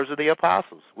the words of the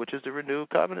apostles, which is the renewed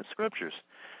covenant scriptures.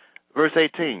 Verse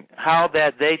 18, how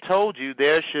that they told you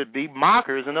there should be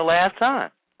mockers in the last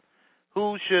time,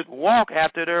 who should walk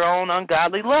after their own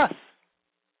ungodly lusts.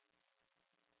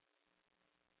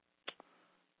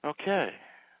 Okay.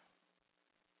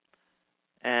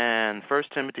 And 1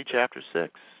 Timothy chapter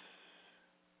 6.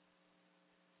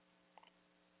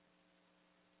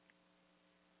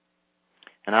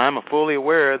 And I'm fully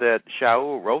aware that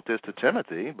Shaul wrote this to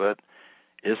Timothy, but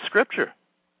it's Scripture.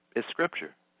 It's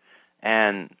Scripture.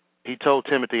 And he told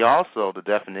Timothy also the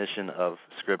definition of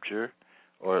Scripture,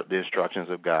 or the instructions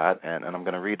of God, and I'm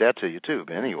going to read that to you too.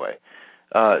 But anyway,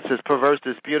 it says, perverse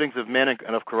disputings of men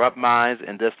and of corrupt minds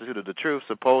and destitute of the truth,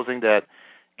 supposing that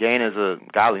gain is a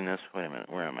godliness. Wait a minute,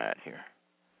 where am I at here?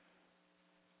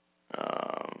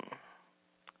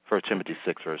 1 Timothy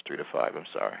 6, verse 3 to 5, I'm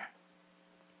sorry.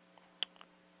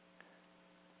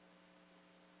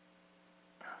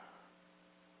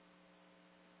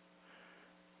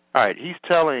 All right, he's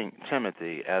telling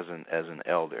Timothy as an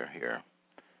elder here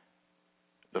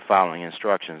the following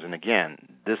instructions. And again,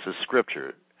 this is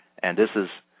Scripture, and this is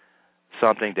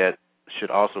something that should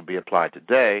also be applied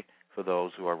today for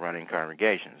those who are running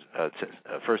congregations.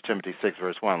 1 Timothy 6,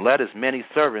 verse 1, let as many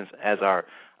servants as are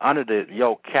under the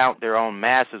yoke count their own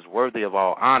masters worthy of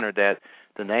all honor, that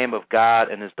the name of God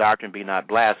and his doctrine be not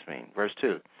blasphemed. Verse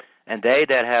 2, and they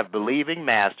that have believing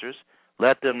masters,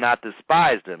 let them not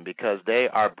despise them, because they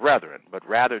are brethren, but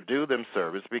rather do them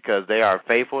service, because they are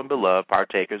faithful and beloved,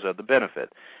 partakers of the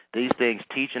benefit. These things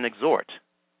teach and exhort.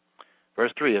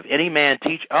 Verse 3, if any man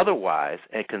teach otherwise,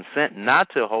 and consent not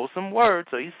to wholesome words,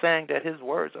 so he's saying that his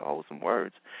words are wholesome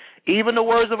words, even the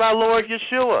words of our Lord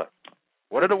Yeshua.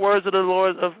 What are the words of the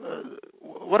Lord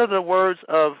what are the words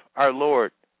of our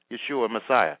Lord Yeshua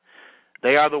Messiah?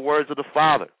 They are the words of the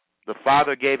Father. The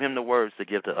Father gave him the words to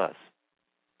give to us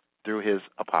through his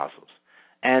apostles.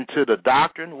 And to the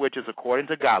doctrine which is according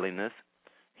to godliness,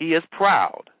 he is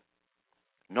proud.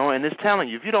 And it's telling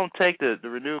you, if you don't take the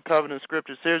renewed covenant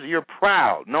scripture seriously, you're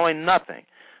proud, knowing nothing,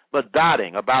 but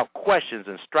doting about questions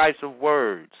and strifes of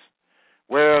words,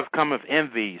 whereof cometh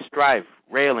envy, strife,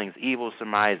 railings, evil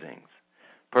surmisings,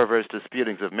 perverse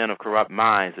disputings of men of corrupt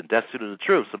minds, and destitute of the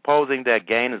truth, supposing that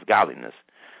gain is godliness.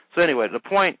 So anyway, the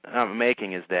point I'm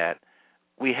making is that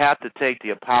we have to take the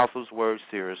apostles' words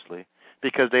seriously,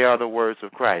 because they are the words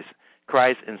of Christ.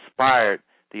 Christ inspired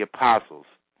the apostles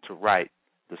to write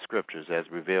the scriptures as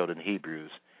revealed in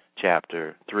Hebrews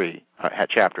chapter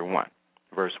 1,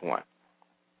 verse 1.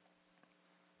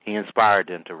 He inspired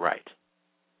them to write.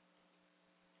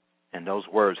 And those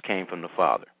words came from the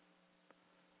Father.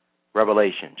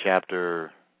 Revelation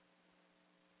chapter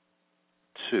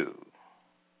 2.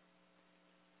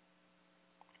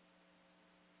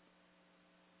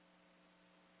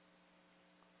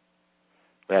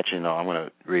 Actually, no, I'm going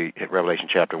to read Revelation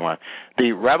chapter 1.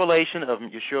 The revelation of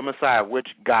Yeshua Messiah, which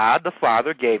God the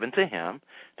Father gave unto him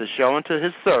to show unto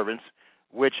his servants,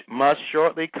 which must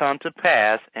shortly come to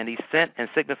pass, and he sent and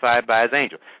signified by his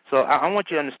angel. So I want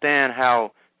you to understand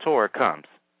how Torah comes.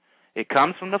 It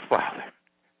comes from the Father.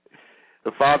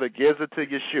 The Father gives it to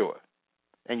Yeshua.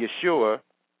 And Yeshua,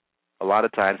 a lot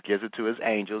of times, gives it to his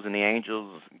angels, and the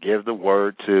angels give the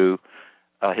word to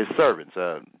his servants.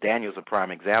 Daniel's a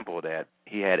prime example of that.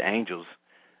 He had angels.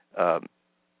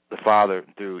 The Father,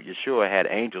 through Yeshua, had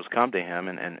angels come to him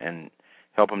and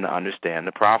help him to understand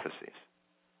the prophecies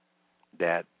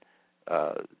that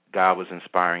God was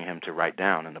inspiring him to write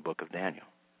down in the book of Daniel.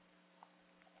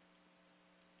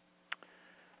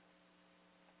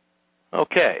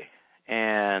 Okay,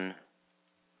 and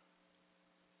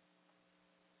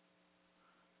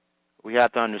we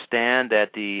have to understand that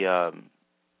the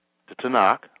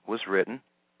Tanakh was written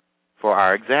for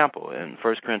our example. In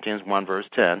 1 Corinthians 1, verse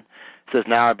 10, it says,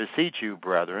 "Now I beseech you,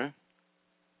 brethren,"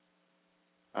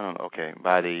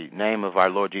 by the name of our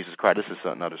Lord Jesus Christ, this is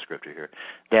another scripture here,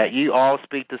 "that ye all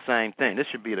speak the same thing." This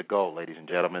should be the goal, ladies and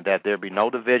gentlemen, that there be no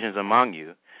divisions among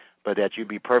you, but that you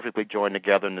be perfectly joined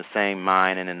together in the same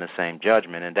mind and in the same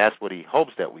judgment. And that's what he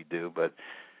hopes that we do. But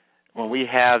when we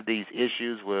have these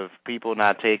issues with people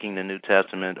not taking the New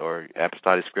Testament or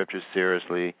apostolic scriptures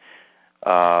seriously,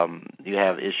 you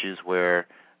have issues where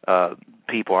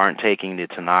people aren't taking the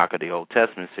Tanakh or the Old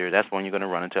Testament serious. That's when you're going to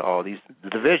run into all these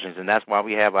divisions. And that's why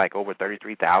we have like over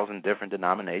 33,000 different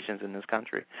denominations in this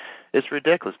country. It's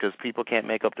ridiculous because people can't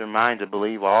make up their mind to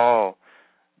believe all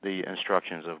the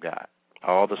instructions of God,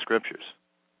 all the scriptures.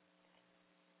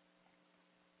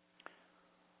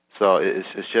 So it's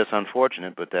just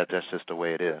unfortunate, but that's just the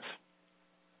way it is.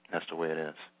 That's the way it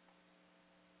is.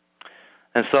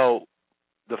 And so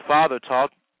the Father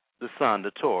taught the Son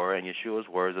the Torah, and Yeshua's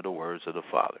words are the words of the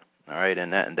Father. All right,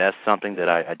 and that's something that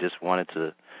I just wanted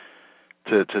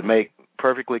to make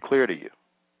perfectly clear to you,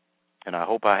 and I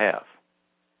hope I have.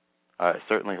 I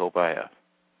certainly hope I have.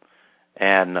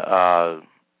 And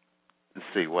let's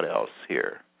see what else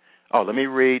here. Oh, let me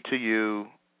read to you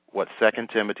what 2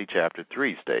 Timothy chapter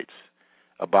 3 states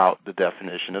about the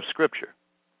definition of Scripture.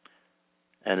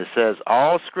 And it says,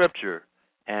 all Scripture,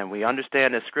 and we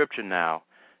understand that Scripture now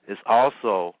is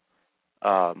also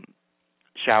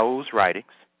Shaul's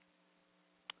writings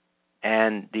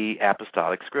and the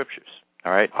apostolic scriptures.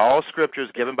 All right, all Scripture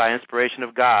is given by inspiration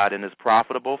of God and is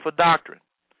profitable for doctrine,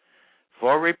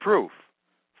 for reproof,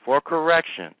 for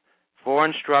correction, for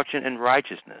instruction in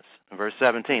righteousness. In verse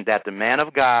 17, that the man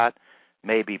of God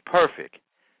may be perfect,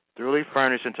 thoroughly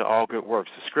furnished into all good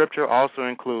works. The Scripture also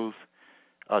includes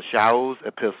Shaul's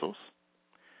epistles,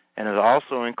 and it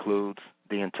also includes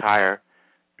the entire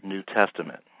New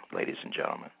Testament, ladies and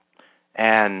gentlemen.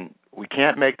 And we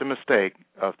can't make the mistake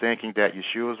of thinking that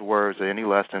Yeshua's words are any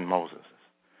less than Moses'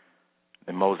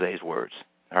 words.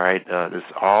 All right, it's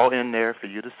all in there for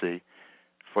you to see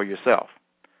for yourself.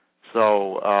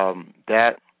 So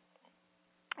that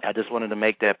I just wanted to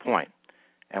make that point.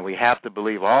 And we have to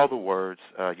believe all the words.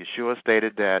 Yeshua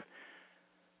stated that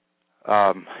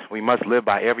we must live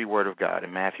by every word of God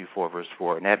in Matthew 4, verse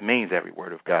 4. And that means every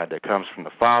word of God that comes from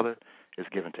the Father is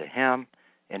given to him,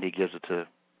 and he gives it to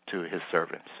his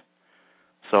servants.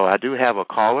 So I do have a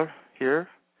caller here.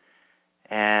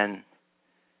 And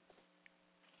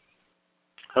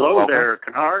hello welcome. there,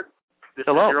 Kennard. This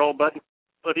Hello. is your old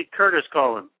buddy Curtis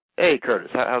calling. Hey, Curtis.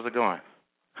 How's it going?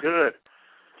 Good.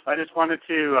 I just wanted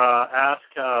to ask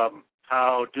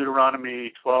how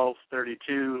Deuteronomy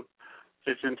 12:32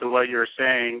 fits into what you're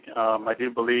saying. I do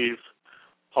believe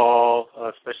Paul,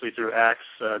 especially through Acts,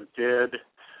 did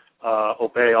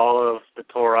obey all of the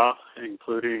Torah,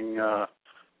 including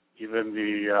even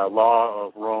the law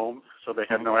of Rome, so they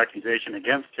had no accusation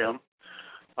against him.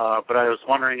 But I was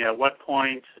wondering, at what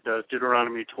point does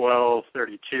Deuteronomy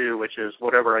 12:32, which is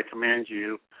whatever I command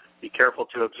you, be careful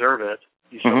to observe it,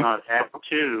 you shall not add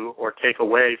to or take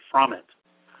away from it.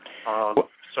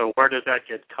 So where does that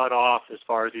get cut off as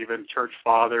far as even church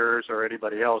fathers or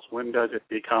anybody else? When does it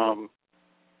become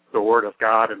the Word of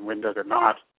God and when does it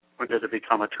not? When does it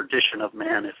become a tradition of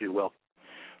man, if you will?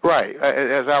 Right.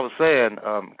 As I was saying,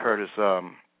 Curtis,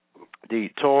 the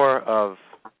Torah of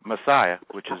Messiah,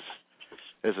 which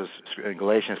is in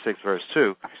Galatians 6, verse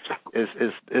 2, is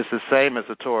the same as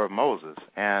the Torah of Moses.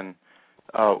 And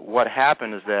what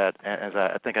happened is that, as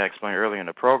I think I explained earlier in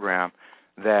the program,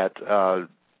 that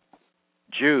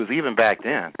Jews, even back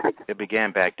then, it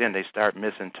began back then, they start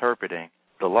misinterpreting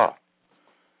the law.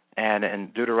 And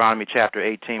in Deuteronomy chapter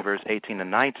 18, verse 18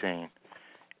 and 19,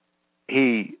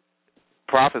 he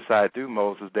prophesied through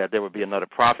Moses that there would be another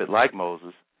prophet like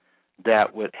Moses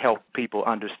that would help people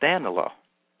understand the law.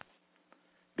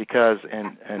 Because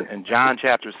in John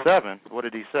chapter 7, what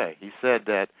did he say? He said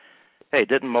that, hey,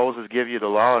 didn't Moses give you the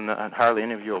law and hardly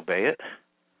any of you obey it?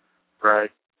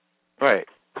 Right. Right.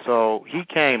 So he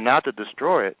came not to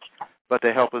destroy it, but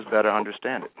to help us better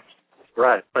understand it.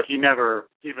 Right. But he never,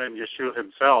 even Yeshua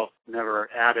himself, never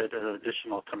added an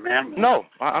additional commandment. No,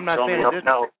 I'm not saying he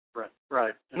didn't.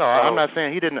 Right. No, I'm not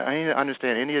saying he didn't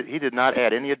understand any. He did not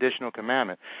add any additional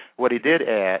commandment. What he did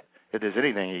add, if there's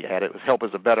anything he added, was help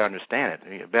us to better understand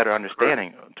it, a better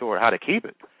understanding toward how to keep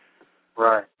it.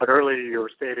 Right. But earlier you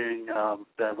were stating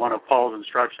that one of Paul's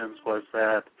instructions was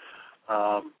that,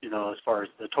 as far as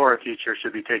the Torah teacher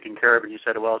should be taken care of, and you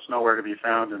said, well, it's nowhere to be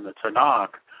found in the Tanakh.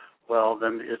 well,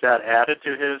 then is that added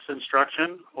to his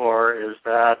instruction, or is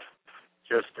that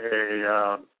just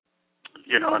a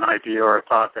an idea or a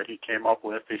thought that he came up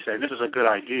with? He said, this is a good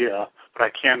idea, but I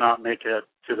cannot make it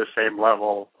to the same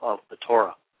level of the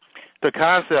Torah. The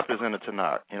concept is in the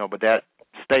Tanakh, but that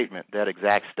statement, that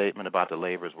exact statement about the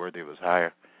labor is worthy of his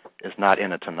hire, is not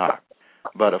in the Tanakh.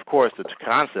 But, of course, the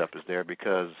concept is there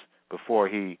because before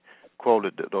he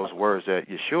quoted those words that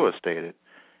Yeshua stated,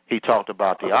 he talked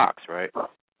about the ox, right?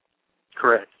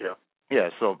 Correct, yeah. Yeah,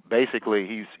 so basically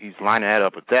he's lining that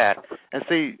up with that. And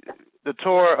see, the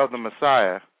Torah of the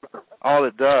Messiah, all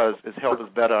it does is help us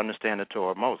better understand the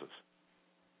Torah of Moses.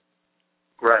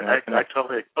 Right, I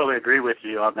totally agree with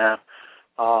you on that.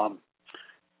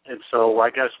 And so I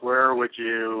guess where would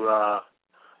the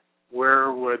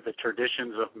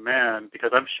traditions of men,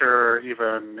 because I'm sure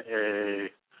even a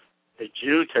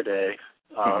Jew today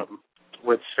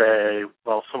would say,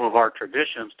 well, some of our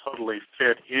traditions totally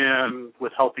fit in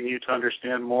with helping you to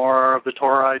understand more of the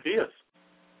Torah ideas.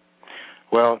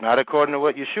 Well, not according to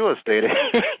what Yeshua stated.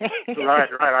 Right,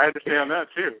 I understand that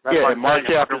too. That's in Mark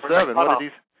chapter 7,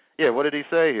 what did he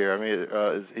say here? I mean,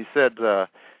 he said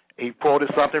he quoted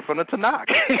something from the Tanakh.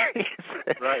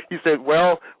 He said,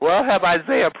 well, have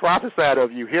Isaiah prophesied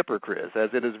of you hypocrites,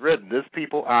 as it is written, this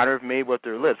people honor me with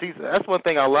their lips. That's one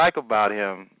thing I like about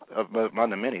him,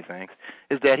 among the many things,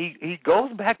 is that he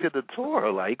goes back to the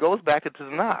Torah, he goes back to the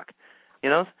Tanakh,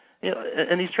 and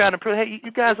he's trying to prove, hey,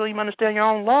 you guys don't even understand your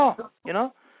own law,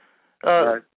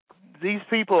 Right. These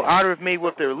people honor me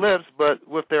with their lips, but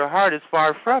with their heart is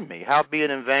far from me.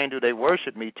 Howbeit in vain do they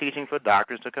worship me, teaching for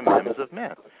doctrines the commandments of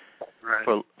men. Right.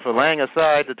 For laying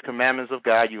aside the commandments of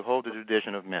God, you hold the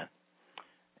tradition of men.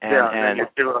 And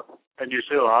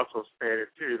Yeshua also stated,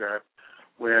 too, that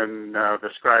when the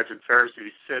scribes and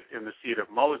Pharisees sit in the seat of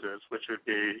Moses, which would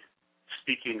be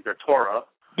speaking the Torah,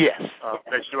 yes,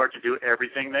 that you are to do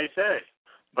everything they say.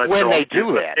 But when they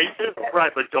do that.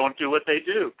 Right, but don't do what they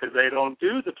do, because they don't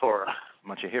do the Torah.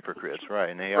 Bunch of hypocrites, right,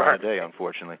 and they are today,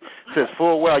 unfortunately. It says,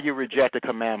 full well you reject the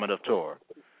commandment of Torah,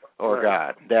 or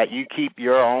God, that you keep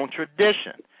your own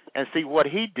tradition. And see, what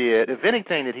he did, if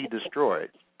anything that he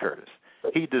destroyed, Curtis,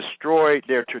 he destroyed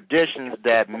their traditions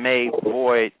that made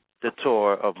void the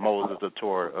Torah of Moses, the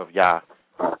Torah of Yah.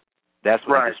 That's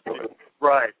what he destroyed.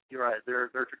 Right, you're right. Their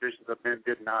traditions of men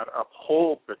did not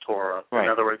uphold the Torah. Right. In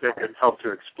other words, they didn't help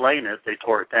to explain it. They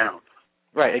tore it down.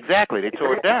 Right, exactly. They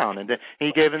tore it down. And then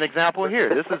he gave an example here.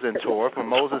 This is in Torah, for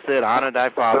Moses said, honor thy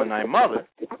father and thy mother,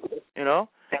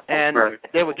 And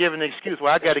they would give an excuse,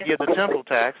 well, I got to give the temple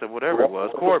tax or whatever it was,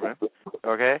 Corbin,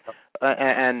 okay?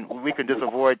 And we can just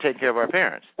avoid taking care of our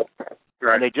parents.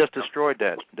 Right. And they just destroyed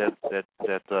that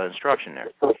instruction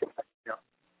there. Yeah.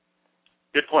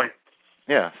 Good point.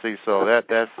 Yeah, see, so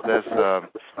that's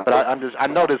but I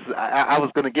noticed I was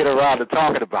going to get around to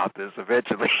talking about this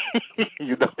eventually,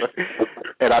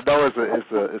 and I know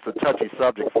it's a touchy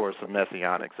subject for some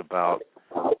messianics about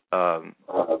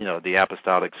the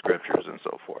apostolic scriptures and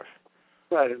so forth.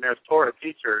 Right, and as Torah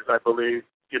teachers, I believe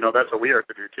that's what we are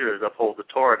to do too, is uphold the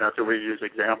Torah. Not that we use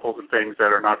examples and things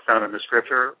that are not found in the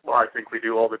Scripture. Well, I think we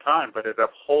do all the time, but it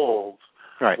upholds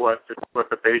what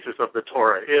the basis of the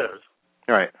Torah is.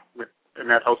 Right. And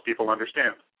that helps people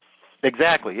understand.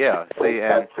 Exactly, yeah. See,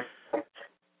 and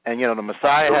the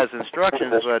Messiah has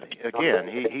instructions, but again,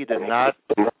 he did not,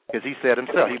 because he said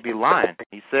himself, he'd be lying.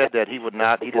 He said that he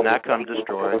did not come to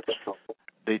destroy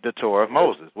the Torah of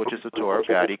Moses, which is the Torah of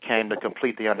God. He came to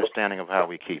complete the understanding of how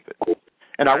we keep it.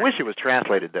 And I wish it was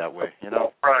translated that way,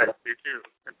 Right, me too.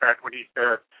 In fact, when he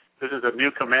said, this is a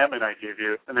new commandment I give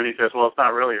you, and then he says, well, it's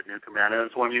not really a new commandment,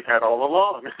 it's one you've had all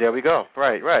along. There we go.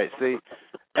 Right. See,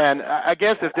 and I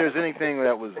guess if there's anything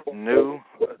that was new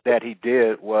that he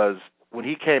did was when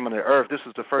he came on the earth, this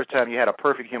was the first time he had a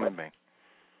perfect human being.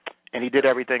 And he did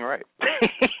everything right.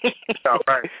 Oh,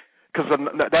 right. Because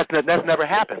that's never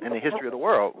happened in the history of the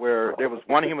world, where there was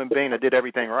one human being that did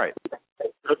everything right.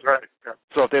 That's right. Yeah.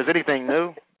 So if there's anything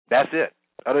new, that's it.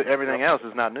 Everything else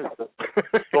is not new.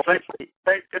 Well, thanks,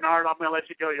 Kennard. I'm going to let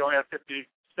you go. You only have 50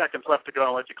 seconds left to go.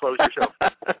 I'll let you close your show.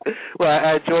 Well,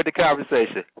 I enjoyed the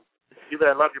conversation. You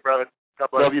bet. Love you, brother. God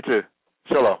bless. Love you too.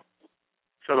 Shalom.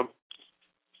 Shalom.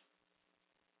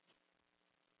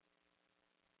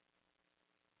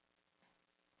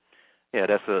 Yeah,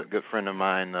 that's a good friend of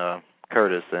mine,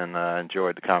 Curtis, and I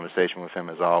enjoyed the conversation with him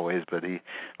as always. But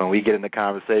when we get in the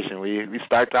conversation, we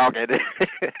start talking.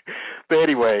 But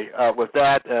anyway, with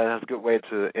that, that's a good way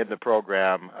to end the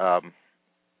program.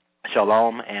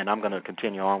 Shalom, and I'm going to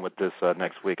continue on with this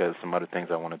next week. There's some other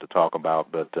things I wanted to talk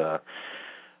about, but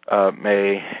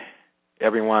may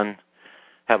everyone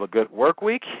have a good work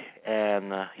week,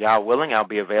 and Yah willing, I'll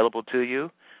be available to you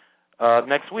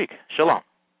next week. Shalom.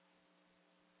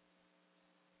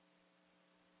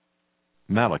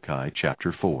 Malachi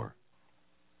chapter 4.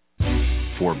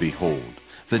 For behold,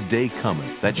 the day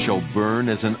cometh that shall burn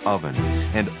as an oven,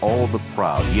 and all the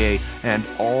proud, yea,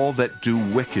 and all that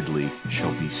do wickedly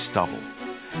shall be stubble.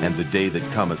 And the day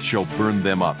that cometh shall burn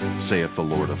them up, saith the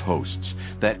Lord of hosts,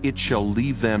 that it shall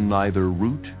leave them neither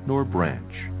root nor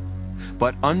branch.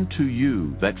 But unto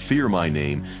you that fear my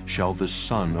name shall the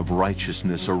Son of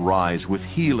Righteousness arise with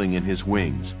healing in his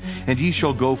wings, and ye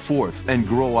shall go forth and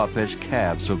grow up as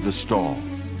calves of the stall.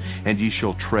 And ye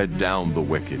shall tread down the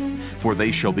wicked, for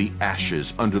they shall be ashes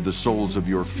under the soles of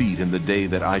your feet in the day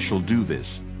that I shall do this,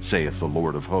 saith the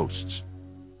Lord of hosts.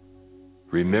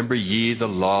 Remember ye the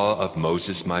law of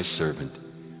Moses my servant,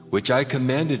 which I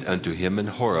commanded unto him in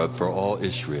Horeb for all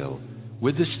Israel,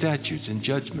 with the statutes and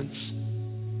judgments.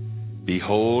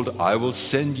 Behold, I will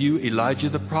send you Elijah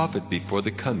the prophet before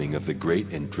the coming of the great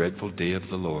and dreadful day of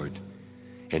the Lord.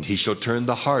 And he shall turn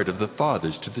the heart of the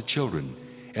fathers to the children,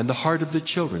 and the heart of the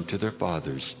children to their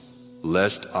fathers,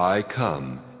 lest I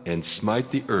come and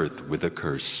smite the earth with a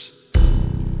curse.